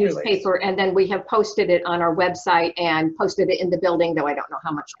newspaper, and then we have posted it on our website and posted it in the building, though I don't know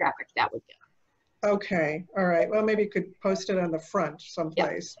how much traffic that would get. Okay, all right. Well, maybe you could post it on the front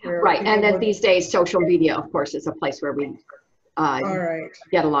someplace. Yeah. Right, and then these days, social media, of course, is a place where we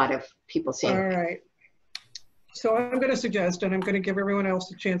get a lot of people seeing. All right. So I'm going to suggest, and I'm going to give everyone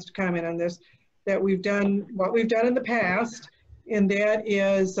else a chance to comment on this, that we've done what we've done in the past, and that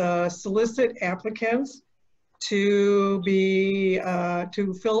is solicit applicants to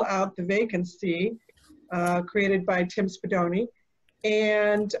fill out the vacancy created by Tim Spadoni.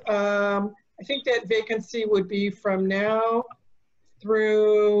 And I think that vacancy would be from now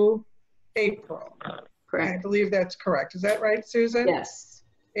through April. Correct. I believe that's correct. Is that right, Susan? Yes.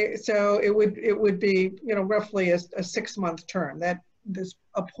 So it would be, you know, roughly a 6-month term that this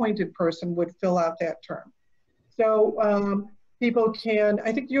appointed person would fill out that term. So people can,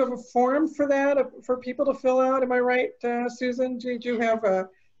 I think you have a form for that, for people to fill out. Am I right, Susan? Did you have a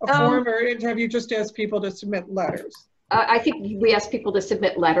form, or have you just asked people to submit letters? I think we asked people to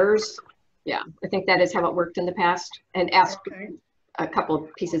submit letters. Yeah, I think that is how it worked in the past, and ask a couple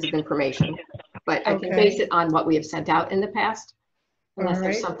of pieces of information. But I can base it on what we have sent out in the past, unless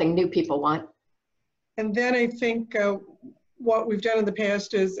there's something new people want. And then I think what we've done in the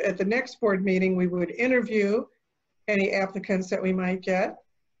past is at the next board meeting, we would interview any applicants that we might get.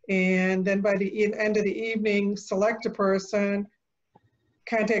 And then by the end of the evening, select a person,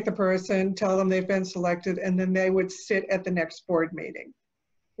 contact the person, tell them they've been selected, and then they would sit at the next board meeting.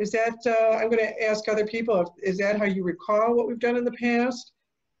 Is that, I'm going to ask other people, is that how you recall what we've done in the past?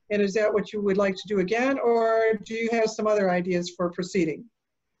 And is that what you would like to do again, or do you have some other ideas for proceeding?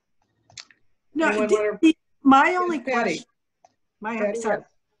 No, my only question,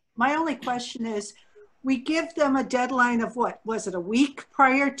 my only question is, we give them a deadline of what, was it a week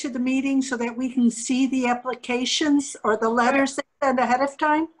prior to the meeting so that we can see the applications or the letters they send ahead of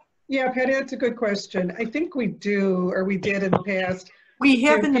time? Yeah, Patty, that's a good question. I think we do, or we did in the past. We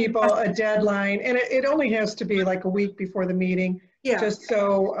have give people a deadline, and it only has to be like a week before the meeting, just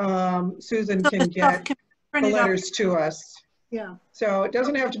so Susan can get the letters to us. Yeah. So it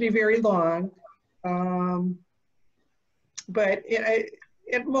doesn't have to be very long, but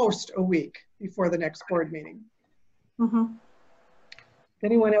at most a week before the next board meeting.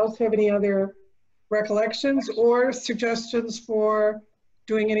 Anyone else have any other recollections or suggestions for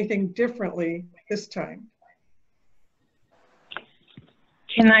doing anything differently this time?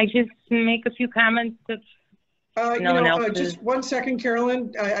 Can I just make a few comments? Just 1 second,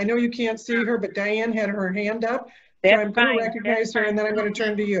 Carolyn. I know you can't see her, but Diane had her hand up. That's so I'm going to recognize her, and then I'm going to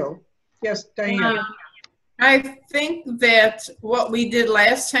turn to you. Yes, Diane. I think that what we did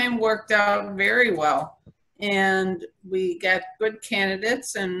last time worked out very well, and we got good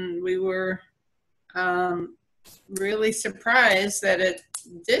candidates, and we were really surprised that it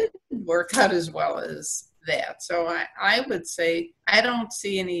did work out as well as that. So I would say I don't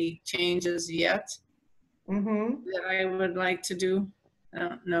see any changes yet that I would like to do. I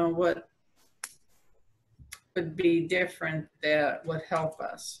don't know what would be different that would help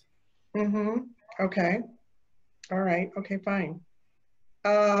us. Okay. All right. Okay, fine.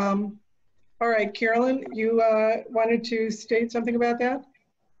 All right, Carolyn, you wanted to state something about that?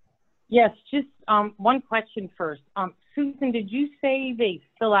 Yes, just one question first. Susan, did you say they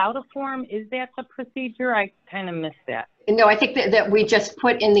fill out a form? Is that the procedure? I kind of missed that. No, I think that we just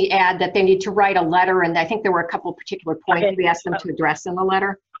put in the ad that they need to write a letter, and I think there were a couple of particular points we asked them to address in the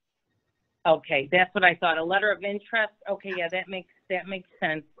letter. Okay, that's what I thought. A letter of interest. Okay, yeah, that makes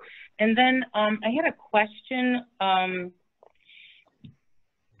sense. And then I had a question.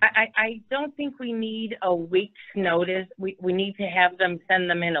 I don't think we need a week's notice. We need to have them send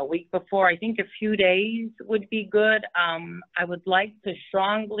them in a week before. I think a few days would be good. I would like to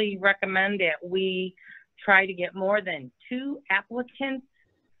strongly recommend that we try to get more than 2 applicants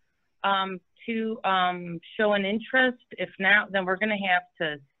to show an interest. If not, then we're going to have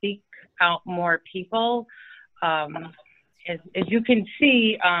to seek out more people. As you can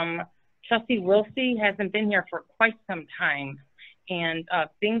see, Trustee Wilsey hasn't been here for quite some time, and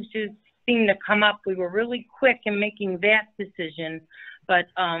things just seem to come up. We were really quick in making that decision, but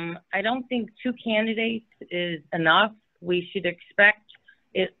I don't think 2 candidates is enough. We should expect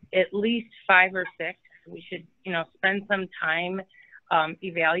at least 5 or 6. We should, spend some time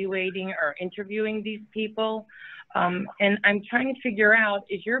evaluating or interviewing these people. And I'm trying to figure out,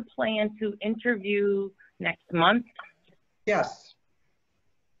 is your plan to interview next month? Yes.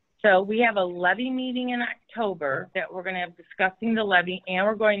 So we have a levy meeting in October that we're going to have discussing the levy, and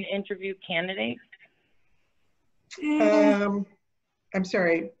we're going to interview candidates. I'm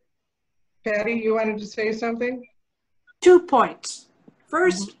sorry, Patty, you wanted to say something? 2 points.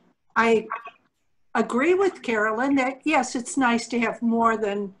 First, I agree with Carolyn that yes, it's nice to have more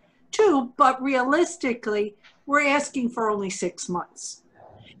than 2, but realistically, we're asking for only 6 months.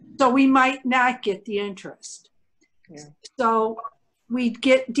 So we might not get the interest. Yeah. So we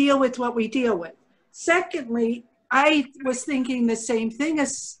deal with what we deal with. Secondly, I was thinking the same thing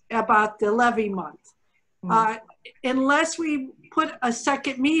about the levy month. Unless we put a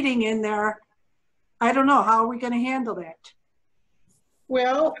second meeting in there, I don't know, how are we going to handle that?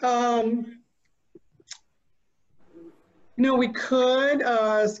 Well, we could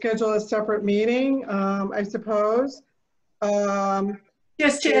schedule a separate meeting, I suppose.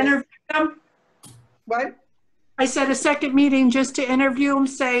 Just to interview them? What? I said a second meeting just to interview them,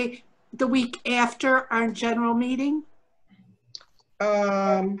 say the week after our general meeting.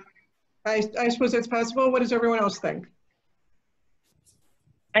 I suppose it's possible. What does everyone else think?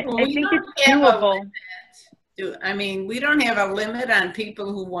 I Well, think we don't it's have a doable. limit. I mean, we don't have a limit on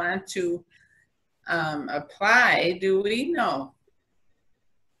people who want to apply, do we? No.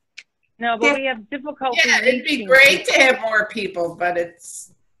 No, but we have difficulty. Yeah, it'd be reaching great people. to have more people, but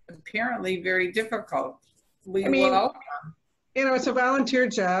it's apparently very difficult. I mean, will. You know, it's a volunteer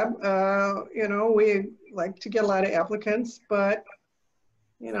job. You know, we like to get a lot of applicants, but,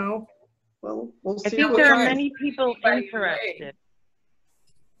 you know, we'll I see. think what there are comes. many people interested.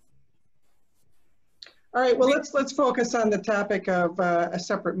 All right, well, let's focus on the topic of a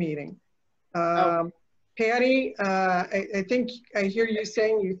separate meeting. Patty, I think I hear you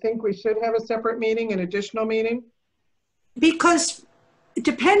saying you think we should have a separate meeting, an additional meeting? Because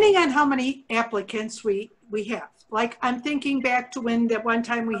depending on how many applicants we have, like I'm thinking back to when that one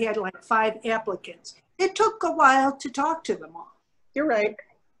time we had like 5 applicants. It took a while to talk to them all. You're right.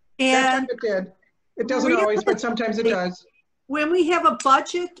 And it did. It doesn't always, but sometimes it does. When we have a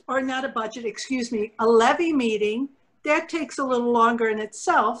budget, or not a budget, excuse me, a levy meeting, that takes a little longer in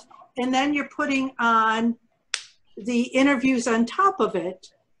itself. And then you're putting on the interviews on top of it.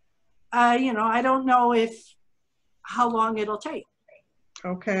 You know, I don't know how long it'll take.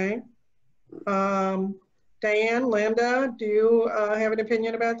 Okay. Diane, Linda, do you have an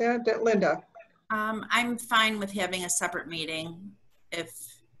opinion about that? Linda? I'm fine with having a separate meeting if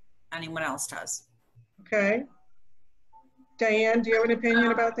anyone else does. Okay. Diane, do you have an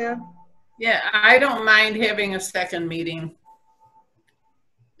opinion about that? Yeah, I don't mind having a second meeting.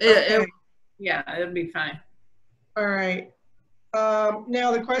 Okay. Yeah, it'll be fine. All right.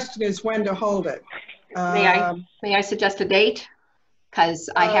 Now the question is when to hold it. May I suggest a date? Because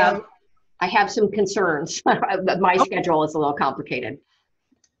I have some concerns. My schedule is a little complicated.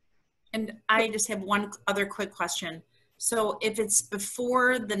 And I just have one other quick question. So if it's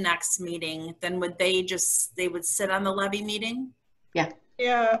before the next meeting, then would they would sit on the levy meeting? Yeah.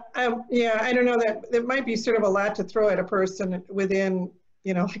 Yeah, I don't know, that might be sort of a lot to throw at a person within,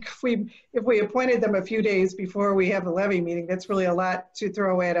 you know, like if we appointed them a few days before we have the levy meeting, that's really a lot to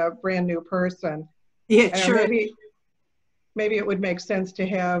throw at a brand new person. Yeah, sure. Maybe it would make sense to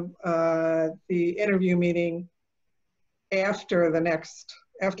have the interview meeting after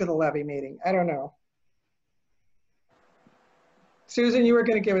the levy meeting. I don't know. Susan, you were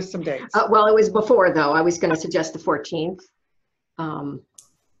going to give us some dates. Well, it was before, though. I was going to suggest the 14th.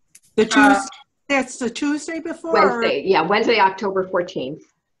 The Tuesday, that's the Tuesday before? Wednesday, yeah, Wednesday, October 14th.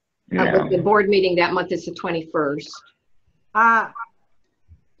 Yeah. With the board meeting that month is the 21st.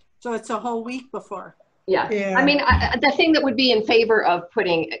 So it's a whole week before. Yeah. I mean, the thing that would be in favor of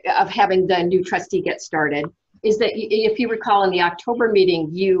having the new trustee get started is that if you recall in the October meeting,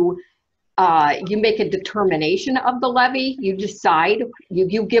 you make a determination of the levy. You decide,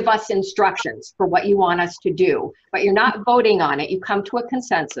 you give us instructions for what you want us to do, but you're not voting on it. You come to a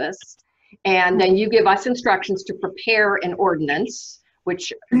consensus, and then you give us instructions to prepare an ordinance,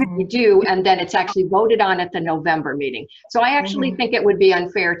 which we do, and then it's actually voted on at the November meeting. So I actually think it would be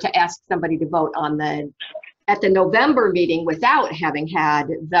unfair to ask somebody to vote on at the November meeting without having had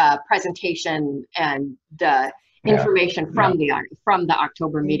the presentation and the information from the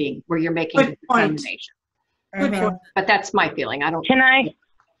October meeting where you're making the determination. Good point. But that's my feeling. I don't. Can I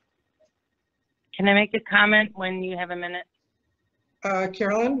make a comment when you have a minute?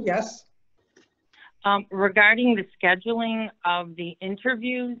 Carolyn, yes. Regarding the scheduling of the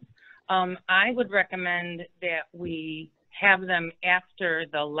interviews, I would recommend that we have them after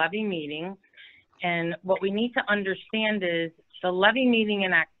the levy meeting. And what we need to understand is the levy meeting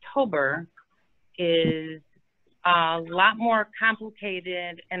in October is a lot more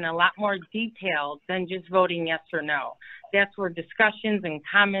complicated and a lot more detailed than just voting yes or no. That's where discussions and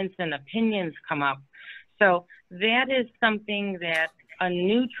comments and opinions come up. So that is something that a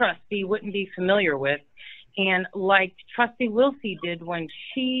new trustee wouldn't be familiar with. And like Trustee Wilsey did when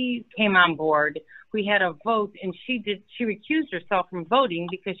she came on board, we had a vote and she recused herself from voting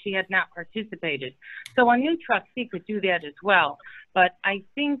because she had not participated. So a new trustee could do that as well. But I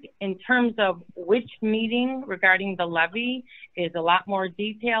think in terms of which meeting regarding the levy is a lot more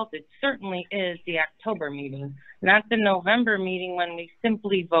detailed, it certainly is the October meeting, not the November meeting when we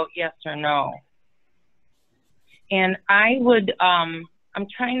simply vote yes or no. And I would, I'm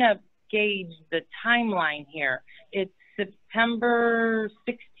trying to gauge the timeline here. It's September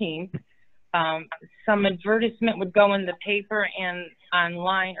 16th. Some advertisement would go in the paper and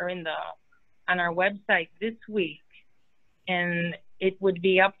online or on our website this week. And it would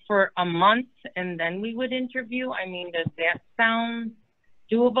be up for a month and then we would interview. I mean, does that sound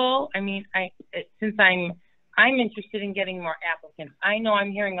doable? I mean, since I'm interested in getting more applicants. I know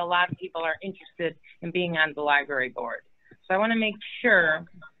I'm hearing a lot of people are interested in being on the library board. So I want to make sure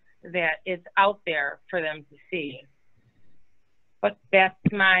that it's out there for them to see. But that's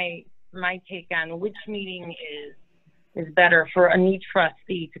my take on which meeting is better for a new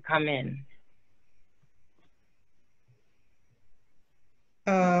trustee to come in.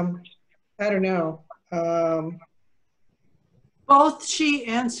 I don't know. Both she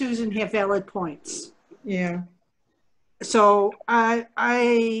and Susan have valid points. Yeah. So I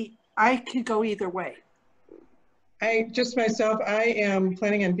could go either way. I am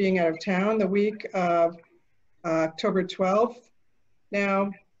planning on being out of town the week of October 12th.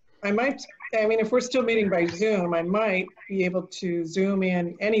 Now, if we're still meeting by Zoom, I might be able to Zoom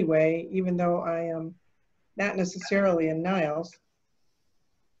in anyway, even though I am not necessarily in Niles.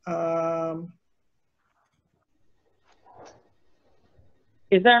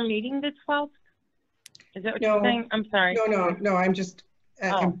 Is our meeting the 12th? Is that what you're saying? I'm sorry. No, I'm just,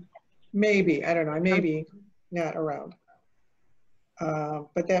 maybe, I don't know, I may be not around.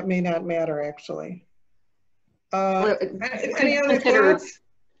 But that may not matter, actually. Any other thoughts?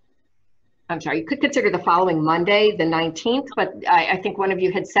 I'm sorry, you could consider the following Monday, the 19th, but I think one of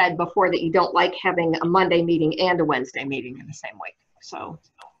you had said before that you don't like having a Monday meeting and a Wednesday meeting in the same week, so.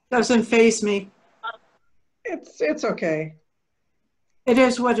 Doesn't faze me. It's okay. It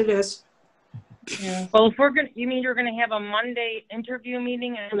is what it is. Yeah. Well, if you mean you're gonna have a Monday interview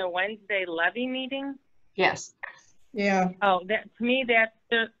meeting and a Wednesday levy meeting? Yes. Yeah. Oh, to me,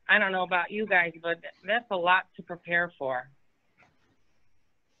 I don't know about you guys, but that's a lot to prepare for.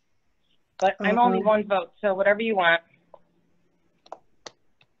 But I'm only one vote, so whatever you want.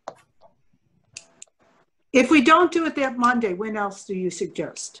 If we don't do it that Monday, when else do you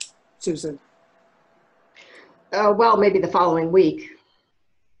suggest, Susan? Well, maybe the following week.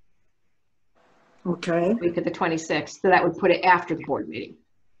 Okay. Week of the 26th, so that would put it after the board meeting.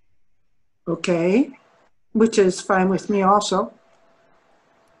 Okay, which is fine with me also.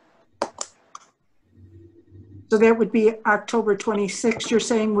 So that would be October 26th, you're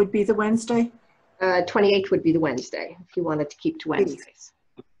saying would be the Wednesday? 28th would be the Wednesday, if you wanted to keep to Wednesdays.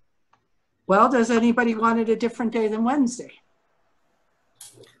 Well, does anybody want it a different day than Wednesday?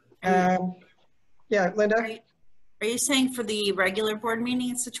 Yeah, Linda? Are you saying for the regular board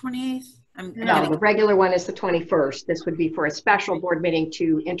meeting, it's the 28th? No, the regular one is the 21st. This would be for a special board meeting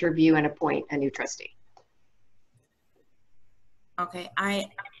to interview and appoint a new trustee. Okay, I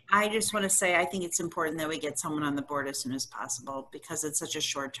just want to say I think it's important that we get someone on the board as soon as possible because it's such a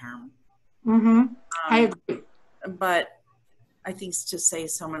short term. Mm-hmm. I agree. But I think to say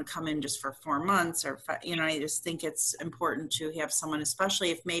someone come in just for 4 months or, I just think it's important to have someone,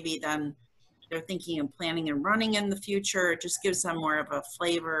 especially if maybe then they're thinking of planning and running in the future. It just gives them more of a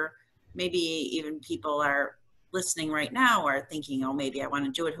flavor. Maybe even people are listening right now are thinking, oh, maybe I want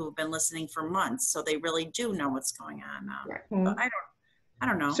to do it, who've been listening for months. So they really do know what's going on. But I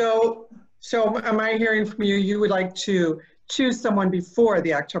don't know. So am I hearing from you, you would like to choose someone before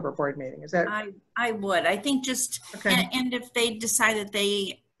the October board meeting? Is that? I would. I think just, okay. And if they decide that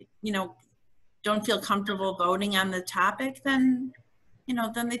they, don't feel comfortable voting on the topic, then,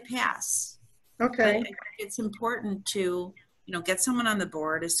 then they pass. Okay. But I think it's important to, get someone on the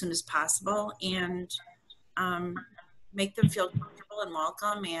board as soon as possible and make them feel comfortable and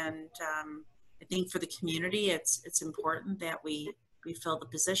welcome. And I think for the community, it's important that we fill the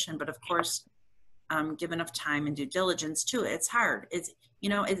position. But of course, give enough time and due diligence too. It's hard. It's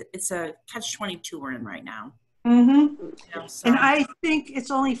a catch-22 we're in right now. Mm-hmm. And I think it's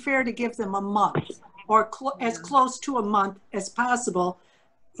only fair to give them a month or as close to a month as possible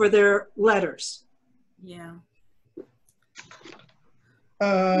for their letters. Yeah.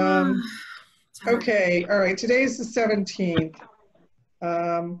 Okay. All right. Today's the 17th.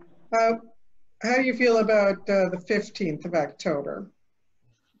 How do you feel about the 15th of October?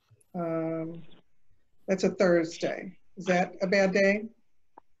 That's a Thursday. Is that a bad day?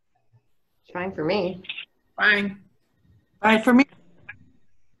 Fine for me. Fine. Fine for me.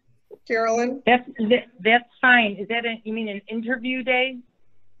 Carolyn? That's fine. Is that you mean an interview day?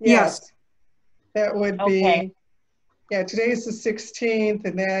 Yes. That would be, okay. Yeah, today's the 16th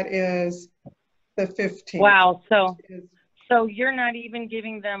and that is the 15th. Wow. So you're not even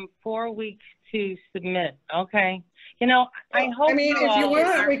giving them 4 weeks to submit. Okay. I hope. I mean, if you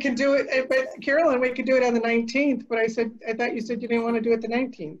want, we can do it. But Carolyn, we could do it on the 19th. But I thought you said you didn't want to do it the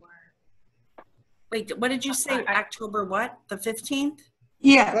 19th. Wait, what did you say? October what? The 15th?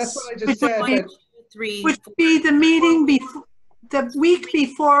 Yes. That's what I just said. Which would be the meeting before. the week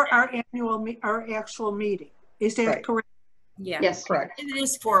before our actual meeting. Is that Right. correct? Yeah. Yes. Correct. It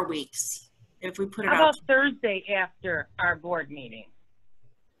is 4 weeks if we put it How out. about Thursday after our board meeting?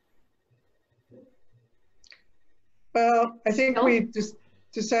 Well, I think No? we just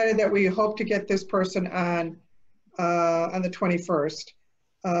decided that we hope to get this person on the 21st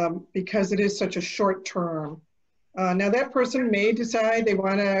because it is such a short term. Now that person may decide they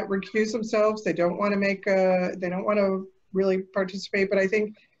want to recuse themselves. They don't want to they don't want to really participate, but I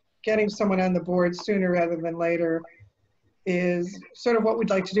think getting someone on the board sooner rather than later is sort of what we'd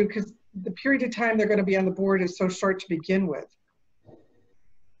like to do because the period of time they're going to be on the board is so short to begin with.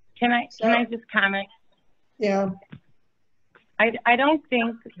 Can I just comment? Yeah. I don't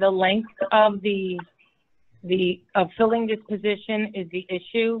think the length of of filling this position is the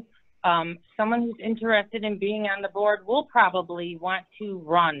issue. Someone who's interested in being on the board will probably want to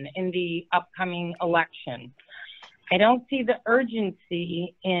run in the upcoming election. I don't see the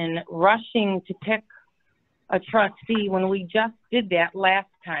urgency in rushing to pick a trustee when we just did that last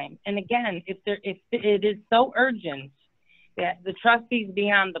time. And again, if it is so urgent that the trustees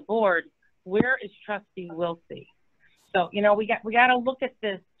be on the board, where is Trustee Wilsey? So, you know, we got to look at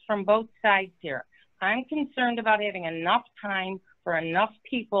this from both sides here. I'm concerned about having enough time for enough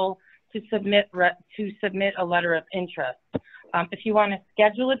people to submit a letter of interest. If you want to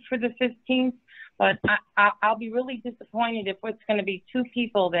schedule it for the 15th, but I'll be really disappointed if it's going to be 2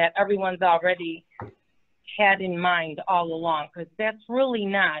 people that everyone's already had in mind all along, because that's really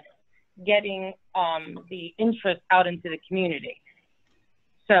not getting the interest out into the community.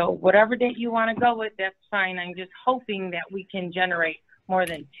 So whatever date you want to go with, that's fine. I'm just hoping that we can generate more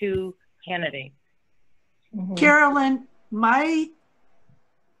than 2 candidates. Mm-hmm. Carolyn, my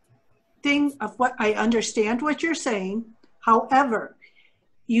thing of what I understand what you're saying. However,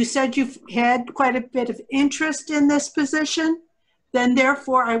 you said you've had quite a bit of interest in this position. Then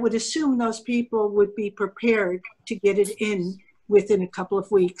therefore, I would assume those people would be prepared to get it in within a couple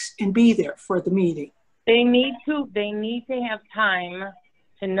of weeks and be there for the meeting. They need to have time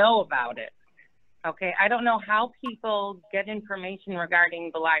to know about it. Okay, I don't know how people get information regarding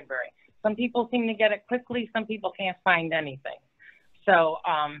the library. Some people seem to get it quickly. Some people can't find anything. So,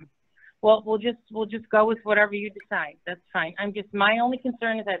 well, we'll just go with whatever you decide. That's fine. My only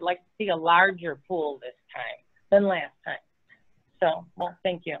concern is I'd like to see a larger pool this time than last time. So, well,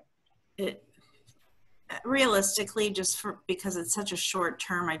 thank you. Realistically, because it's such a short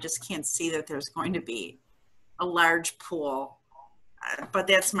term, I just can't see that there's going to be a large pool. But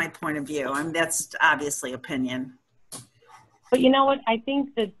that's my point of view. I mean, that's obviously opinion. But you know what? I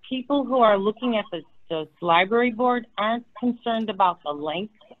think that people who are looking at the library board aren't concerned about the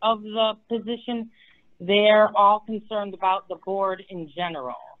length of the position. They're all concerned about the board in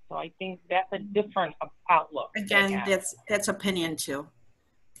general. So I think that's a different outlook. Again, that's opinion too.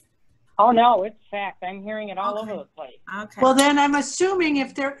 Oh no, it's fact. I'm hearing it all over the place. Okay. Well, then I'm assuming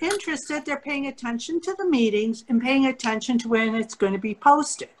if they're interested, they're paying attention to the meetings and paying attention to when it's going to be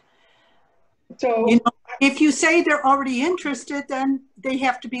posted. So, you know, if you say they're already interested, then they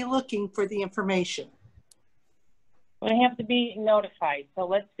have to be looking for the information. They have to be notified. So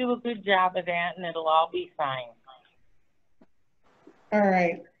let's do a good job of that and it'll all be fine. all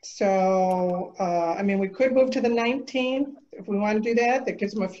right. So, I mean, we could move to the 19th if we want to do that. That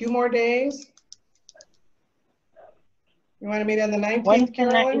gives them a few more days. You want to meet on the 19th,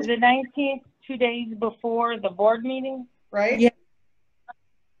 Carolyn? Is the 19th 2 days before the board meeting? Right? Yeah.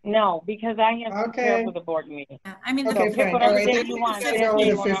 No, because I have to prepare Okay. for the board meeting. Yeah, I mean, Okay, Pick fine. All whatever right, day then you we want. gotta That go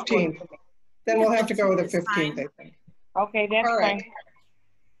day with the will not work 15th. for me. Then we'll have to go with the It's 15th, fine. I think. Okay, that's All right. fine.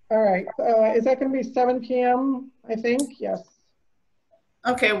 All right. Is that going to be 7 p.m., I think? Yes.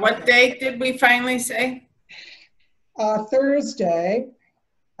 Okay, what date did we finally say? Thursday,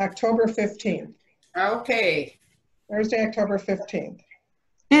 October 15th. Okay. Thursday, October 15th.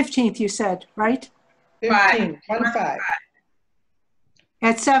 15th, you said, right? 15, 1-5.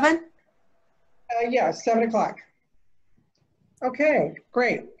 At 7? Yeah, 7 o'clock. Okay,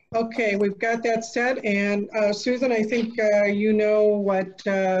 great. Okay, we've got that set. And Susan, I think you know what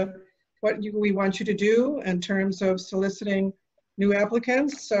we want you to do in terms of soliciting new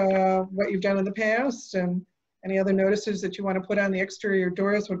applicants, what you've done in the past, and any other notices that you want to put on the exterior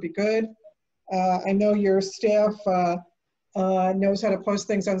doors would be good. I know your staff knows how to post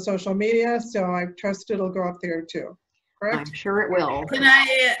things on social media, so I trust it'll go up there too. Correct? I'm sure it will.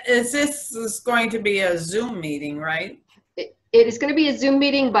 This is going to be a Zoom meeting, right? It is going to be a Zoom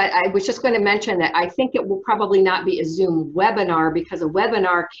meeting, but I was just going to mention that I think it will probably not be a Zoom webinar because a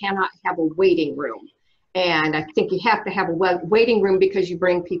webinar cannot have a waiting room. And I think you have to have a waiting room because you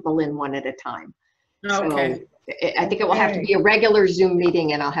bring people in one at a time. Okay. So I think it will have to be a regular Zoom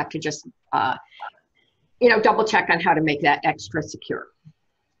meeting, and I'll have to just, double check on how to make that extra secure.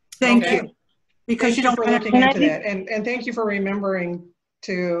 Thank Okay. you. Because Thank you you don't for want looking into that, and thank you for remembering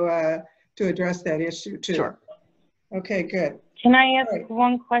to address that issue too. Sure. Okay, good. Can I ask All right.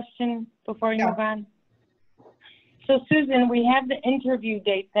 one question before we Yeah. move on? So Susan, we have the interview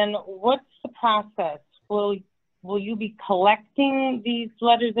date, then what's the process? Will you be collecting these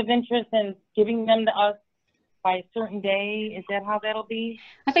letters of interest and giving them to us by a certain day? Is that how that'll be?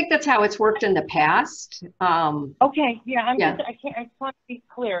 I think that's how it's worked in the past. Okay, yeah, I just want to be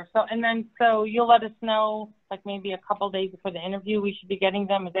clear. So you'll let us know, like maybe a couple days before the interview, we should be getting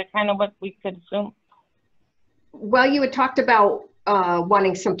them. Is that kind of what we could assume? Well, you had talked about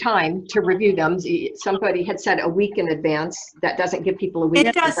wanting some time to review them. Somebody had said a week in advance. That doesn't give people a week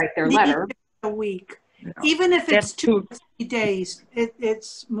It to doesn't write their need letter. a week. Even if it's That's 2 or 3 days,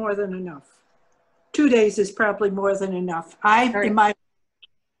 it's more than enough. 2 days is probably more than enough. All right,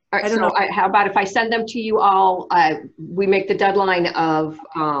 I don't so know. how about if I send them to you all, we make the deadline of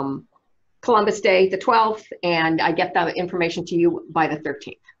Columbus Day, the 12th, and I get the information to you by the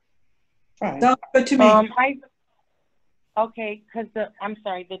 13th. Fine. Sounds good to me. Okay, because I'm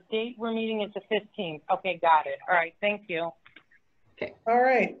sorry, the date we're meeting is the 15th. Okay, got it. All right, thank you. All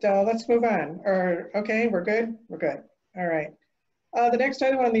right, let's move on. Okay, we're good? We're good. All right. The next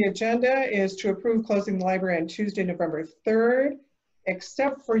item on the agenda is to approve closing the library on Tuesday, November 3rd,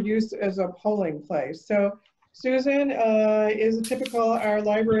 except for use as a polling place. So, Susan, is it typical our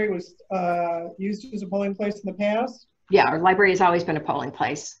library was used as a polling place in the past? Yeah, our library has always been a polling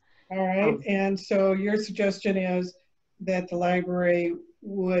place. All right, and so your suggestion is that the library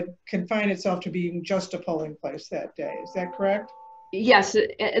would confine itself to being just a polling place that day. Is that correct? Yes,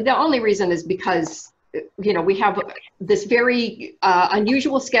 the only reason is because, we have this very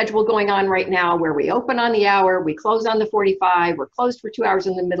unusual schedule going on right now where we open on the hour, we close on the 45, we're closed for 2 hours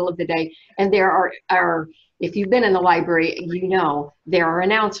in the middle of the day. And there are if you've been in the library, there are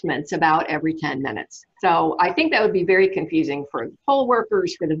announcements about every 10 minutes. So I think that would be very confusing for the poll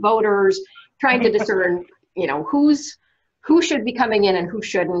workers, for the voters, trying to discern, who should be coming in and who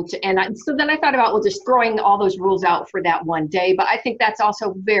shouldn't. And so then I thought about, just throwing all those rules out for that one day, but I think that's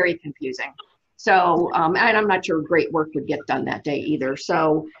also very confusing. So, and I'm not sure great work would get done that day either.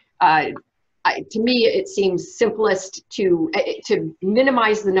 So to me, it seems simplest to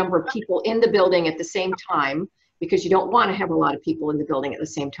minimize the number of people in the building at the same time, because you don't want to have a lot of people in the building at the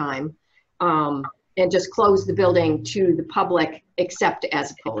same time, and just close the building to the public except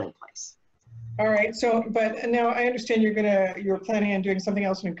as a polling place. All right, so, but now I understand you're planning on doing something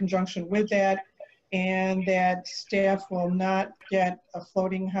else in conjunction with that, and that staff will not get a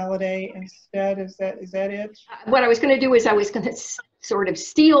floating holiday instead. Is that it? What I was going to do is I was going to sort of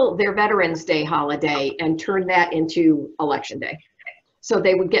steal their Veterans Day holiday and turn that into Election Day. So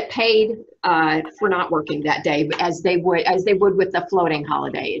they would get paid for not working that day, as they would with the floating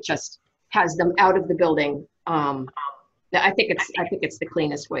holiday. It just has them out of the building. I think it's the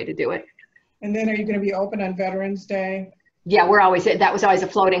cleanest way to do it. And then are you going to be open on Veterans Day? Yeah, that was always a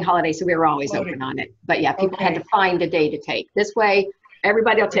floating holiday, so we were always open on it. But yeah, people had to find a day to take. This way,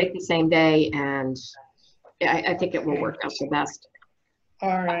 everybody will take the same day, and I think it will work out the best.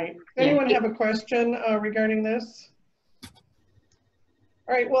 All right. Does anyone have a question regarding this?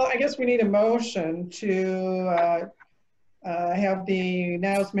 All right, well, I guess we need a motion to have the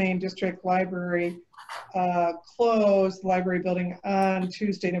Niles Main District Library close the library building on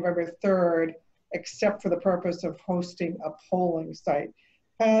Tuesday, November 3rd, except for the purpose of hosting a polling site.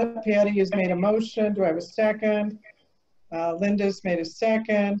 Patty has made a motion. Do I have a second? Linda's made a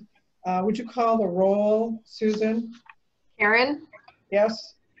second. Would you call the roll, Susan? Karen?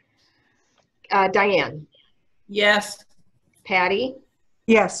 Yes? Diane? Yes. Patty?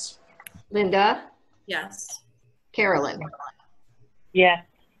 Yes. Linda? Yes. Carolyn? Yes.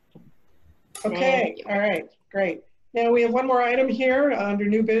 Okay, all right, great. Now we have one more item here under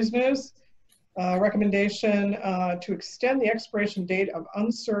new business. Recommendation to extend the expiration date of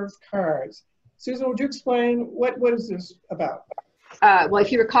unserved cards. Susan, would you explain what is this about? Well,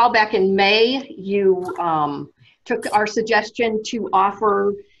 if you recall, back in May, you took our suggestion to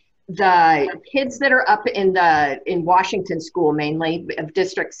offer the kids that are up in Washington School, mainly of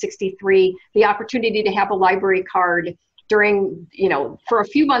District 63, the opportunity to have a library card during, for a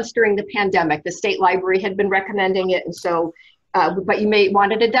few months during the pandemic. The state library had been recommending it, and so, but you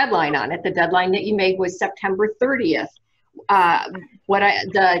wanted a deadline on it. The deadline that you made was September 30th.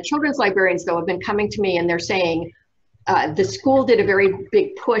 The children's librarians, though, have been coming to me and they're saying, the school did a very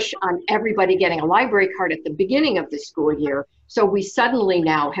big push on everybody getting a library card at the beginning of the school year. So we suddenly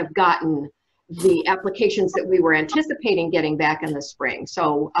now have gotten the applications that we were anticipating getting back in the spring.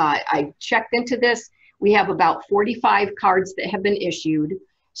 So I checked into this. We have about 45 cards that have been issued.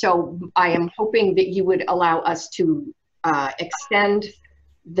 So I am hoping that you would allow us to extend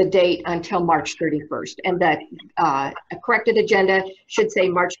the date until March 31st. And that a corrected agenda should say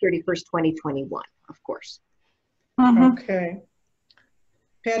March 31st, 2021, of course. Okay.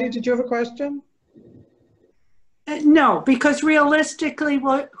 Patty, did you have a question? No, because realistically,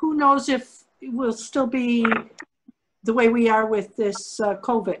 well, who knows if it will still be the way we are with this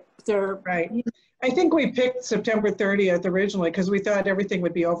COVID. Right. I think we picked September 30th originally because we thought everything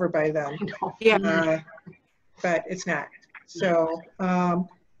would be over by then. Yeah. But it's not. So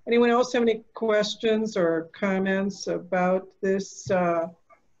anyone else have any questions or comments about this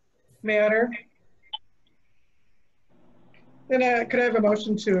matter? Then could I have a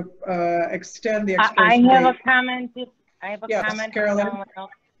motion to extend the expiration date? I have a comment. Yes, Comment. Carolyn.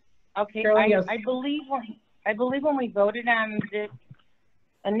 Okay, Carolyn, yes. I believe when we voted on this,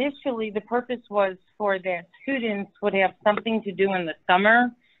 initially the purpose was for that students would have something to do in the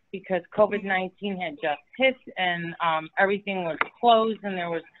summer because COVID-19 had just hit and everything was closed and there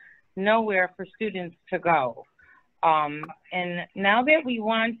was nowhere for students to go. And now that we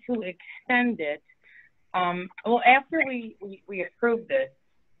want to extend it, well, after we approved this,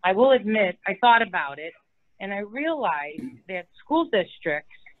 I will admit I thought about it and I realized that school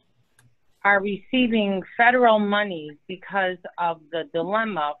districts are receiving federal money because of the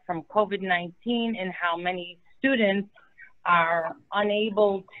dilemma from COVID-19 and how many students are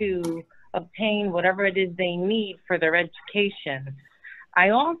unable to obtain whatever it is they need for their education. I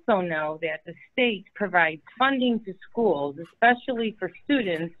also know that the state provides funding to schools, especially for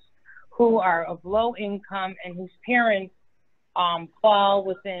students who are of low income and whose parents fall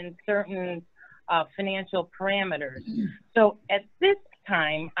within certain financial parameters. So at this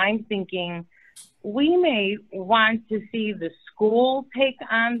time, I'm thinking we may want to see the school take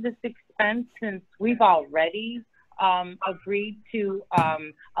on this expense since we've already agreed to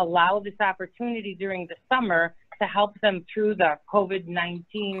allow this opportunity during the summer to help them through the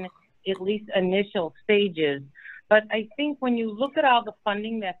COVID-19, at least initial stages. But I think when you look at all the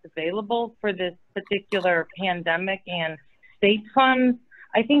funding that's available for this particular pandemic and state funds,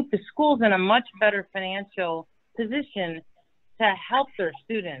 I think the school's in a much better financial position to help their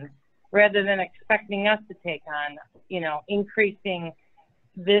students rather than expecting us to take on, increasing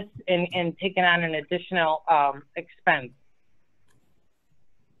this and taking on an additional expense.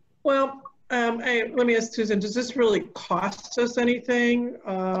 Well, let me ask Susan, does this really cost us anything?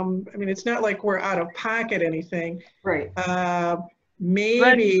 I mean, it's not like we're out of pocket anything. Right.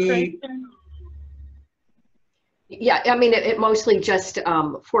 Maybe. Yeah, I mean, it mostly just,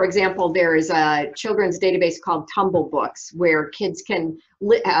 for example, there is a children's database called Tumble Books where kids can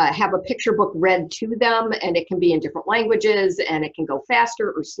have a picture book read to them and it can be in different languages and it can go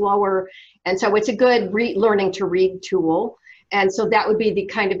faster or slower. And so it's a good learning to read tool. And so that would be the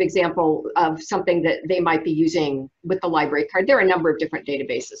kind of example of something that they might be using with the library card. There are a number of different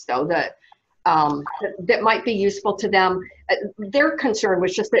databases, though, that might be useful to them. Their concern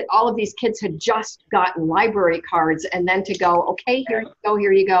was just that all of these kids had just gotten library cards and then to go, okay, here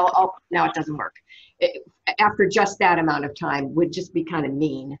you go. Oh, now it doesn't work. After just that amount of time would just be kind of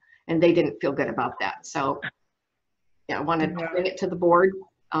mean, and they didn't feel good about that. So, yeah, I wanted to bring it to the board.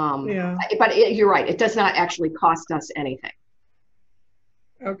 But you're right, it does not actually cost us anything.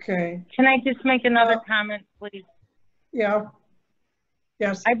 Okay. Can I just make another comment, please? Yeah.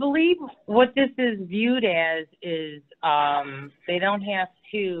 Yes. I believe what this is viewed as is they don't have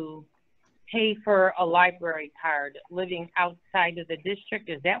to pay for a library card living outside of the district.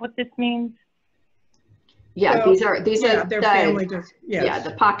 Is that what this means? Yeah, so, these are their the, family does, yes. Yeah,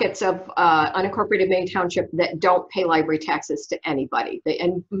 the pockets of unincorporated Maine Township that don't pay library taxes to anybody.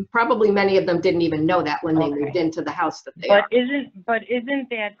 And probably many of them didn't even know that when they moved into the house that they are. But isn't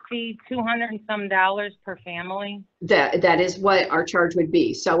that fee $200 and some per family? That is what our charge would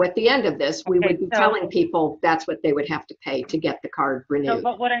be. So at the end of this, we would be telling people that's what they would have to pay to get the card renewed. So,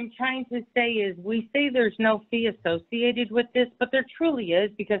 but what I'm trying to say is we say there's no fee associated with this, but there truly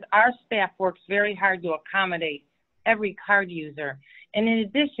is because our staff works very hard to accommodate every card user. And in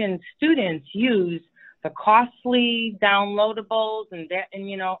addition, students use the costly downloadables and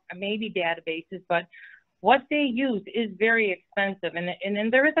maybe databases, but what they use is very expensive,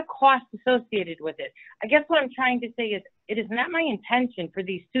 and there is a cost associated with it. I guess what I'm trying to say is it is not my intention for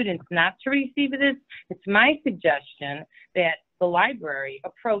these students not to receive this. It's my suggestion that the library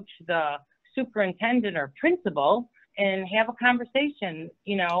approach the superintendent or principal and have a conversation,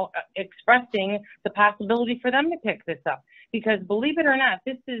 expressing the possibility for them to pick this up. Because believe it or not,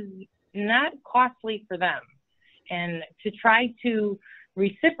 this is not costly for them. And to try to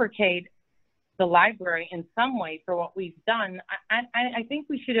reciprocate the library in some way for what we've done, I think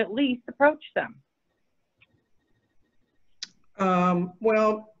we should at least approach them.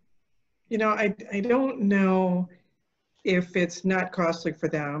 Well, you know, I don't know if it's not costly for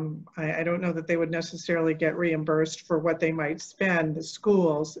them. I don't know that they would necessarily get reimbursed for what they might spend, the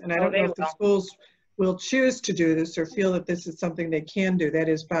schools. And I don't know if the schools will choose to do this or feel that this is something they can do, that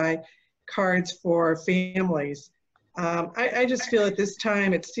is buy cards for families. I just feel at this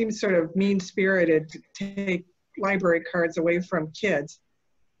time it seems sort of mean-spirited to take library cards away from kids,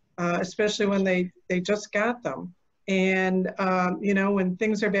 especially when they just got them. And, you know, when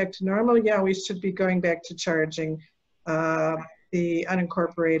things are back to normal, yeah, we should be going back to charging the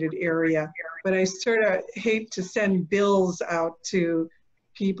unincorporated area. But I sort of hate to send bills out to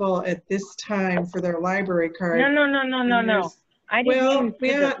people at this time for their library card. No. I didn't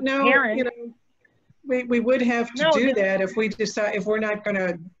mean to the parents. You know, we would have to do that if we decide, if we're not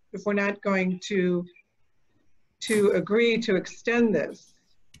going to agree to extend this.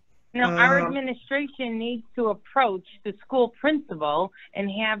 No, our administration needs to approach the school principal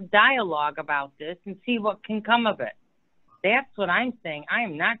and have dialogue about this and see what can come of it. That's what I'm saying. I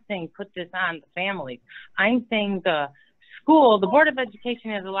am not saying put this on the families. I'm saying the school, the Board of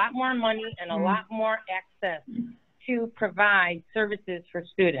Education has a lot more money and a lot more access to provide services for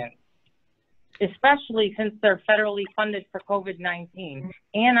students, especially since they're federally funded for COVID-19.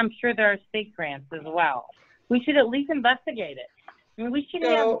 And I'm sure there are state grants as well. We should at least investigate it. I mean, we should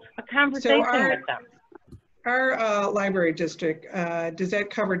have a conversation with them. Our library district, does that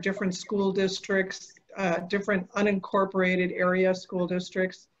cover different school districts, different unincorporated area school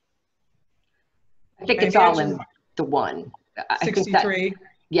districts? I think it's all in the one. 63?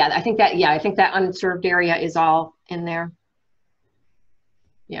 I think that unserved area is all in there.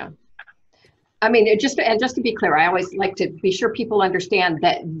 Yeah. I mean, just to be clear, I always like to be sure people understand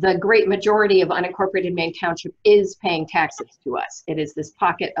that the great majority of unincorporated Maine Township is paying taxes to us. It is this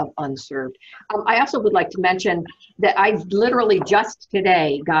pocket of unserved. I also would like to mention that I literally just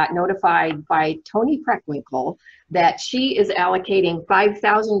today got notified by Tony Preckwinkle that she is allocating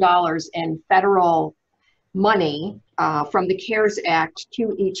 $5,000 in federal money from the CARES Act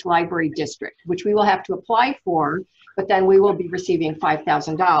to each library district, which we will have to apply for, but then we will be receiving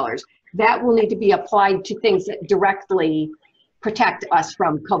 $5,000. That will need to be applied to things that directly protect us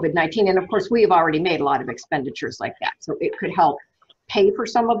from COVID-19. And of course, we have already made a lot of expenditures like that. So it could help pay for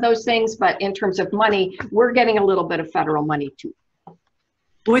some of those things. But in terms of money, we're getting a little bit of federal money too.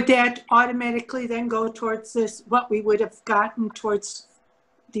 Would that automatically then go towards this, what we would have gotten towards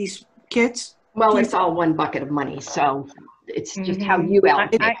these kids? Well, it's all one bucket of money. So it's just how you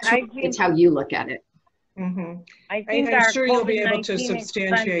allocate it. It's how you look at it. I'm sure you'll be able to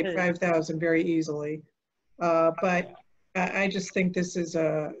substantiate 5,000 very easily, but I just think this is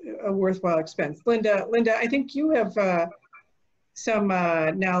a worthwhile expense. Linda, I think you have some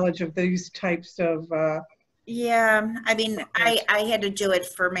knowledge of these types of. Yeah, I mean, I had to do it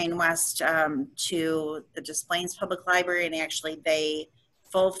for Maine West to the Des Plaines Public Library, and actually they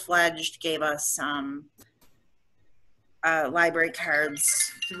full-fledged gave us library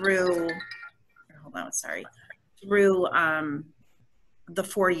cards through. Through the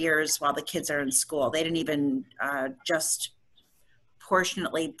 4 years while the kids are in school. They didn't even just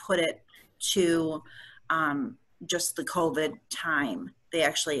proportionately put it to just the COVID time. They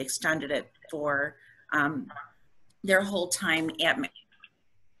actually extended it for their whole time at Maine.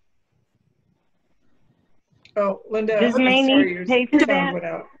 Oh, Linda, does Maine pay for that? Went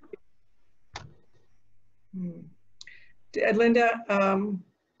out. Linda,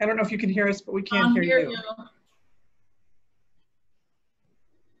 I don't know if you can hear us, but we can't hear you.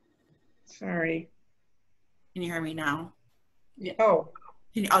 Sorry. Can you hear me now? Yeah. Oh.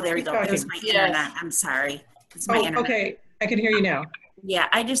 There we go. It was my internet. I'm sorry. It's my internet. Okay. I can hear you now. Yeah,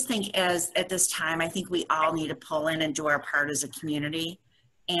 I just think at this time, I think we all need to pull in and do our part as a community.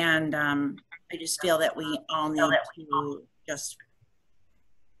 And I just feel that we all need to just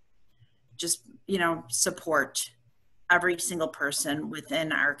support every single person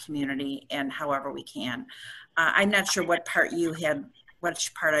within our community and however we can. I'm not sure what part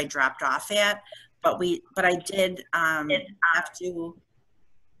which part I dropped off at, but I did have to,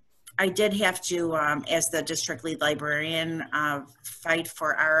 as the district lead librarian, fight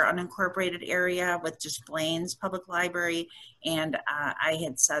for our unincorporated area with Des Plaines Public Library. And I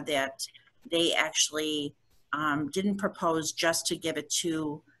had said that they actually didn't propose just to give it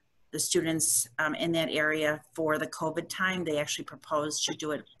to the students in that area for the COVID time. They actually proposed to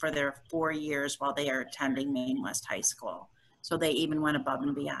do it for their 4 years while they are attending Maine West High School. So they even went above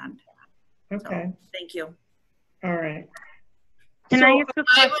and beyond. Okay, Thank you. all right. Can I ask a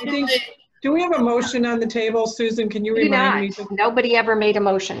I question? think, do we have a motion on the table? Susan, can you We do remind not. me? Nobody ever made a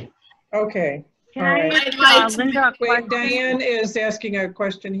motion. Okay, Can all I right. ask Linda a Wait, question? Diane is asking a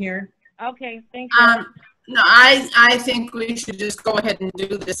question here. Okay, thank you. No, I think we should just go ahead and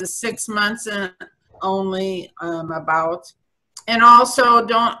do this. It's 6 months and only about. And also,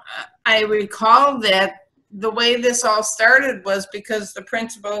 I recall that the way this all started was because the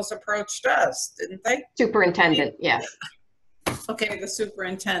principals approached us, didn't they? Superintendent, yes. Okay, the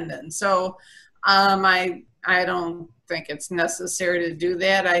superintendent. So I don't think it's necessary to do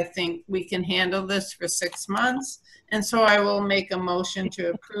that. I think we can handle this for 6 months. And so I will make a motion to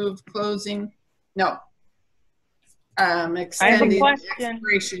approve closing. No. Extending the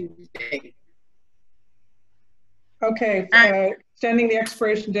expiration date. Okay, extending the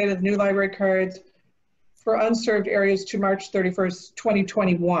expiration date of the new library cards for unserved areas to March 31st,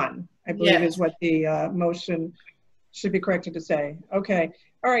 2021, I believe is what the motion should be corrected to say. Okay,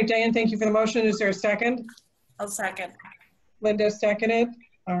 all right, Diane, thank you for the motion. Is there a second? I'll second. Linda seconded.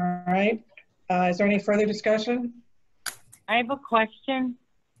 All right. Is there any further discussion? I have a question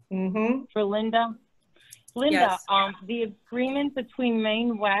for Linda. Linda, Yes. The agreement between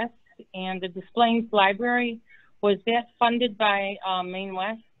Maine West and the Des Plaines Library, was that funded by Maine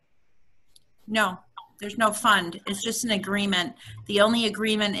West? No, there's no fund. It's just an agreement. The only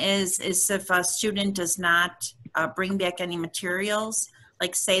agreement is if a student does not bring back any materials,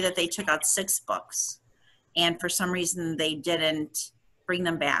 like say that they took out 6 books and for some reason they didn't bring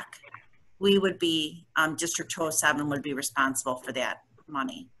them back, we would be, District 207 would be responsible for that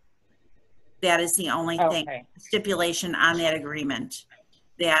money. That is the only thing, stipulation on that agreement.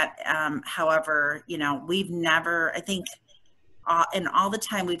 That, however, you know, we've never, I think, in all the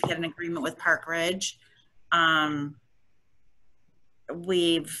time we've had an agreement with Park Ridge, I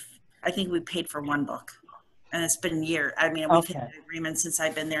think we paid for 1 book, and it's been years. I mean, we've had an agreement since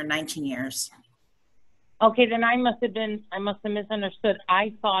I've been there 19 years. Okay, then I must have misunderstood.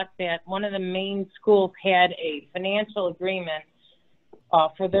 I thought that one of the main schools had a financial agreement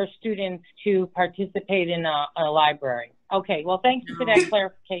for their students to participate in a library. Okay, well, thank you for that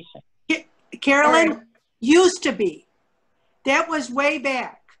clarification. Carolyn, used to be. That was way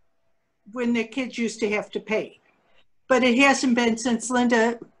back when the kids used to have to pay. But it hasn't been since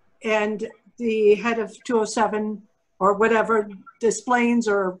Linda and the head of 207 or whatever, Des Plaines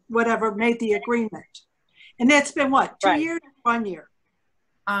or whatever, made the agreement. And that's been what, 2 years, 1 year?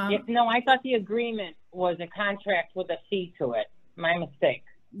 No, I thought the agreement was a contract with a fee to it. My mistake.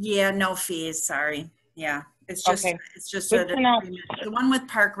 Yeah, no fees, sorry. Yeah, it's just, it's just Good to know. the one with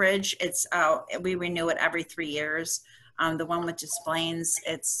Park Ridge, it's, we renew it every 3 years. The one with Des Plaines,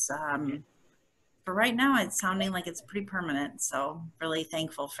 it's, for right now, it's sounding like it's pretty permanent. So really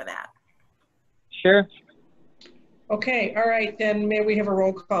thankful for that. Sure. Okay, all right, then may we have a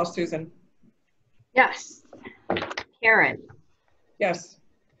roll call, Susan? Yes. Karen. Yes.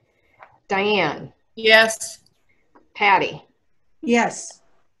 Diane. Yes. Patty. Yes.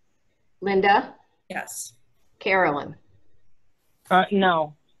 Linda. Yes. Carolyn.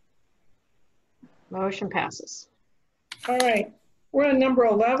 No. Motion passes. All right, we're on number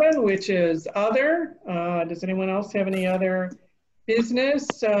 11, which is other. Does anyone else have any other business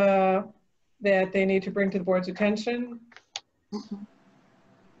that they need to bring to the board's attention?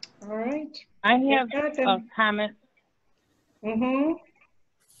 All right. I have a comment.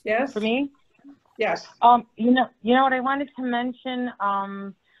 Yes. For me? Yes. You know what I wanted to mention.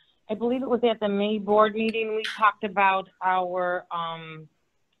 I believe it was at the May board meeting. We talked about our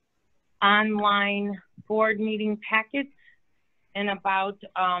online board meeting packets and about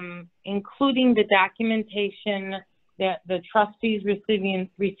including the documentation that the trustees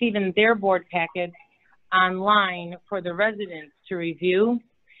receive in their board packets online for the residents to review.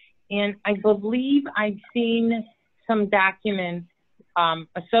 And I believe I've seen some documents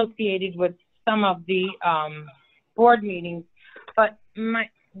associated with some of the board meetings, but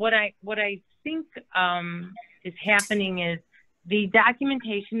what I think is happening is the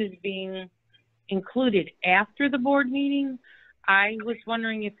documentation is being included after the board meeting. I was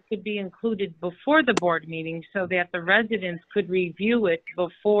wondering if it could be included before the board meeting so that the residents could review it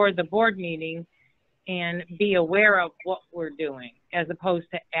before the board meeting and be aware of what we're doing as opposed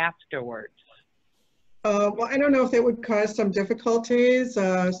to afterwards. Well, I don't know if that would cause some difficulties.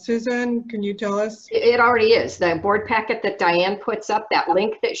 Susan, can you tell us? It already is. The board packet that Diane puts up, that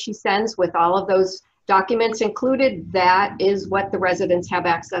link that she sends with all of those documents included, that is what the residents have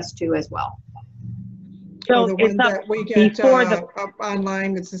access to as well. So the one that we get up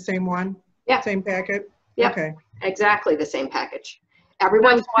online, it's the same one? Yeah. Same packet? Yeah. Okay. Exactly the same package. every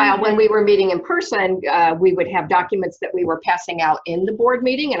once in a while when we were meeting in person, we would have documents that we were passing out in the board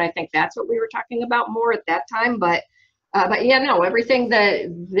meeting. And I think that's what we were talking about more at that time. But yeah, no, everything that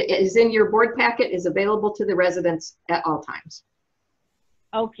is in your board packet is available to the residents at all times.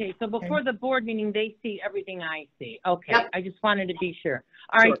 Okay, so before the board meeting, they see everything I see. Okay, Yep. I just wanted to be sure.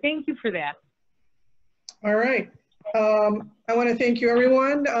 All right, thank you for that. All right. I want to thank you,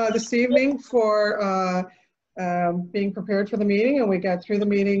 everyone, this evening for being prepared for the meeting, and we got through the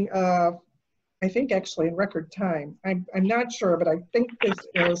meeting, I think actually in record time. I'm not sure, but I think this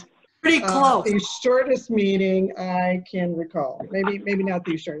is Pretty close. the shortest meeting I can recall. Maybe not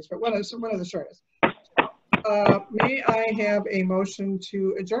the shortest, but one of the shortest. May I have a motion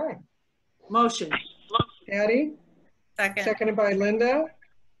to adjourn? Motion. Patty? Second. Seconded by Linda.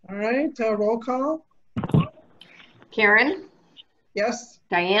 All right, roll call. Karen, Yes?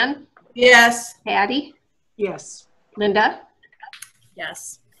 Diane, Yes. Patty, Yes. Linda,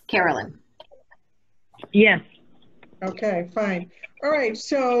 Yes. Carolyn. Yes. Okay, fine. All right,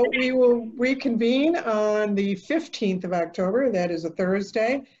 so we will reconvene on the 15th of October. That is a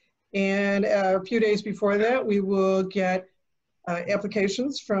Thursday. And a few days before that, we will get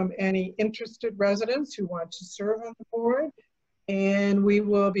applications from any interested residents who want to serve on the board. And we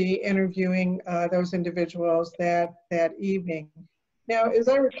will be interviewing those individuals that evening. Now, as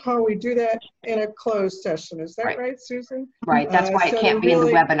I recall, we do that in a closed session. Is that right, Susan? Right, that's why it So can't be in the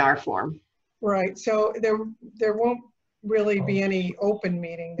really- webinar form. Right, so there won't really be any open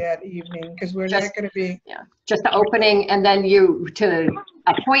meeting that evening because we're not going to be. Yeah, just the opening, and then to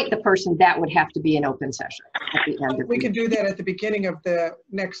appoint the person, that would have to be an open session at the end of We the could do that at the beginning of the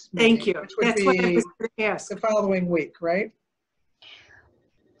next meeting. Thank you. Which would That's what I be was going to ask. the following week, right?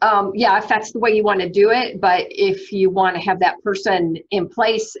 Yeah, if that's the way you want to do it, but if you want to have that person in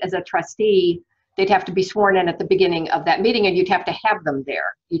place as a trustee, they'd have to be sworn in at the beginning of that meeting, and you'd have to have them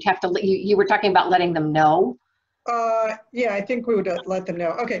there. You'd have to, you were talking about letting them know. Yeah, I think we would let them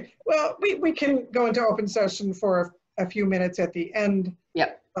know. Okay, well, we can go into open session for a few minutes at the end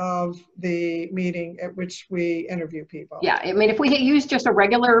of the meeting at which we interview people. Yeah, I mean, if we use just a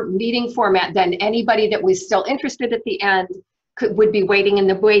regular meeting format, then anybody that was still interested at the end would be waiting in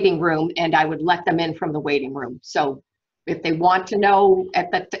the waiting room, and I would let them in from the waiting room. So if they want to know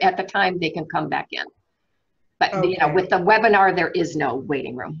at the time, they can come back in. But you know, with the webinar, there is no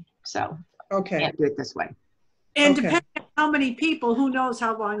waiting room, so can't do it this way. And depending on how many people, who knows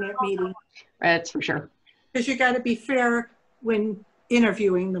how long that meeting. That's for sure. Because you got to be fair when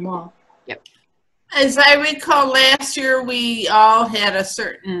interviewing them all. Yep. As I recall, last year we all had a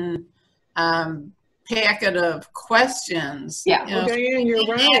certain packet of questions. Yeah. You know, Diane, you're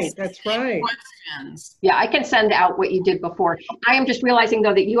right. That's right. Questions. Yeah, I can send out what you did before. I am just realizing,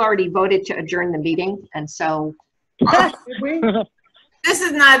 though, that you already voted to adjourn the meeting, and so. Did we? This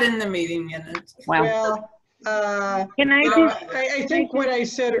is not in the meeting minutes. Wow. Well, Can I just? I think what I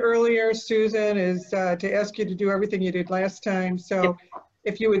said earlier, Susan, is to ask you to do everything you did last time. So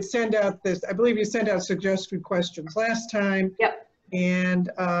if you would send out this, I believe you sent out suggested questions last time. Yep. And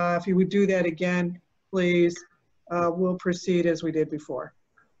if you would do that again, please, we'll proceed as we did before.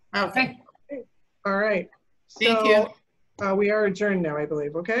 Okay. All right. Thank you. We are adjourned now, I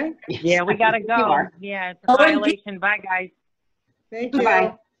believe, okay? Yeah, we gotta go. You are. Yeah, it's a violation. Bye, guys. Thank you.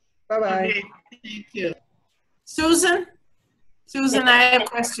 Bye-bye. Bye-bye. Okay, thank you. Susan, I have a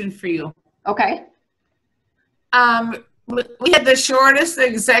question for you. Okay. We had the shortest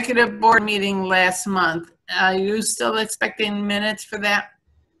executive board meeting last month. Are you still expecting minutes for that?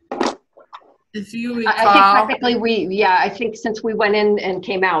 If you recall. I think technically I think since we went in and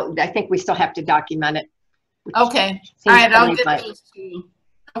came out, I think we still have to document it. Okay. All right, I'll get those to you.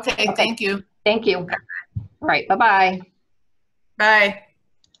 Okay, thank you. Thank you. All right, bye-bye. Bye.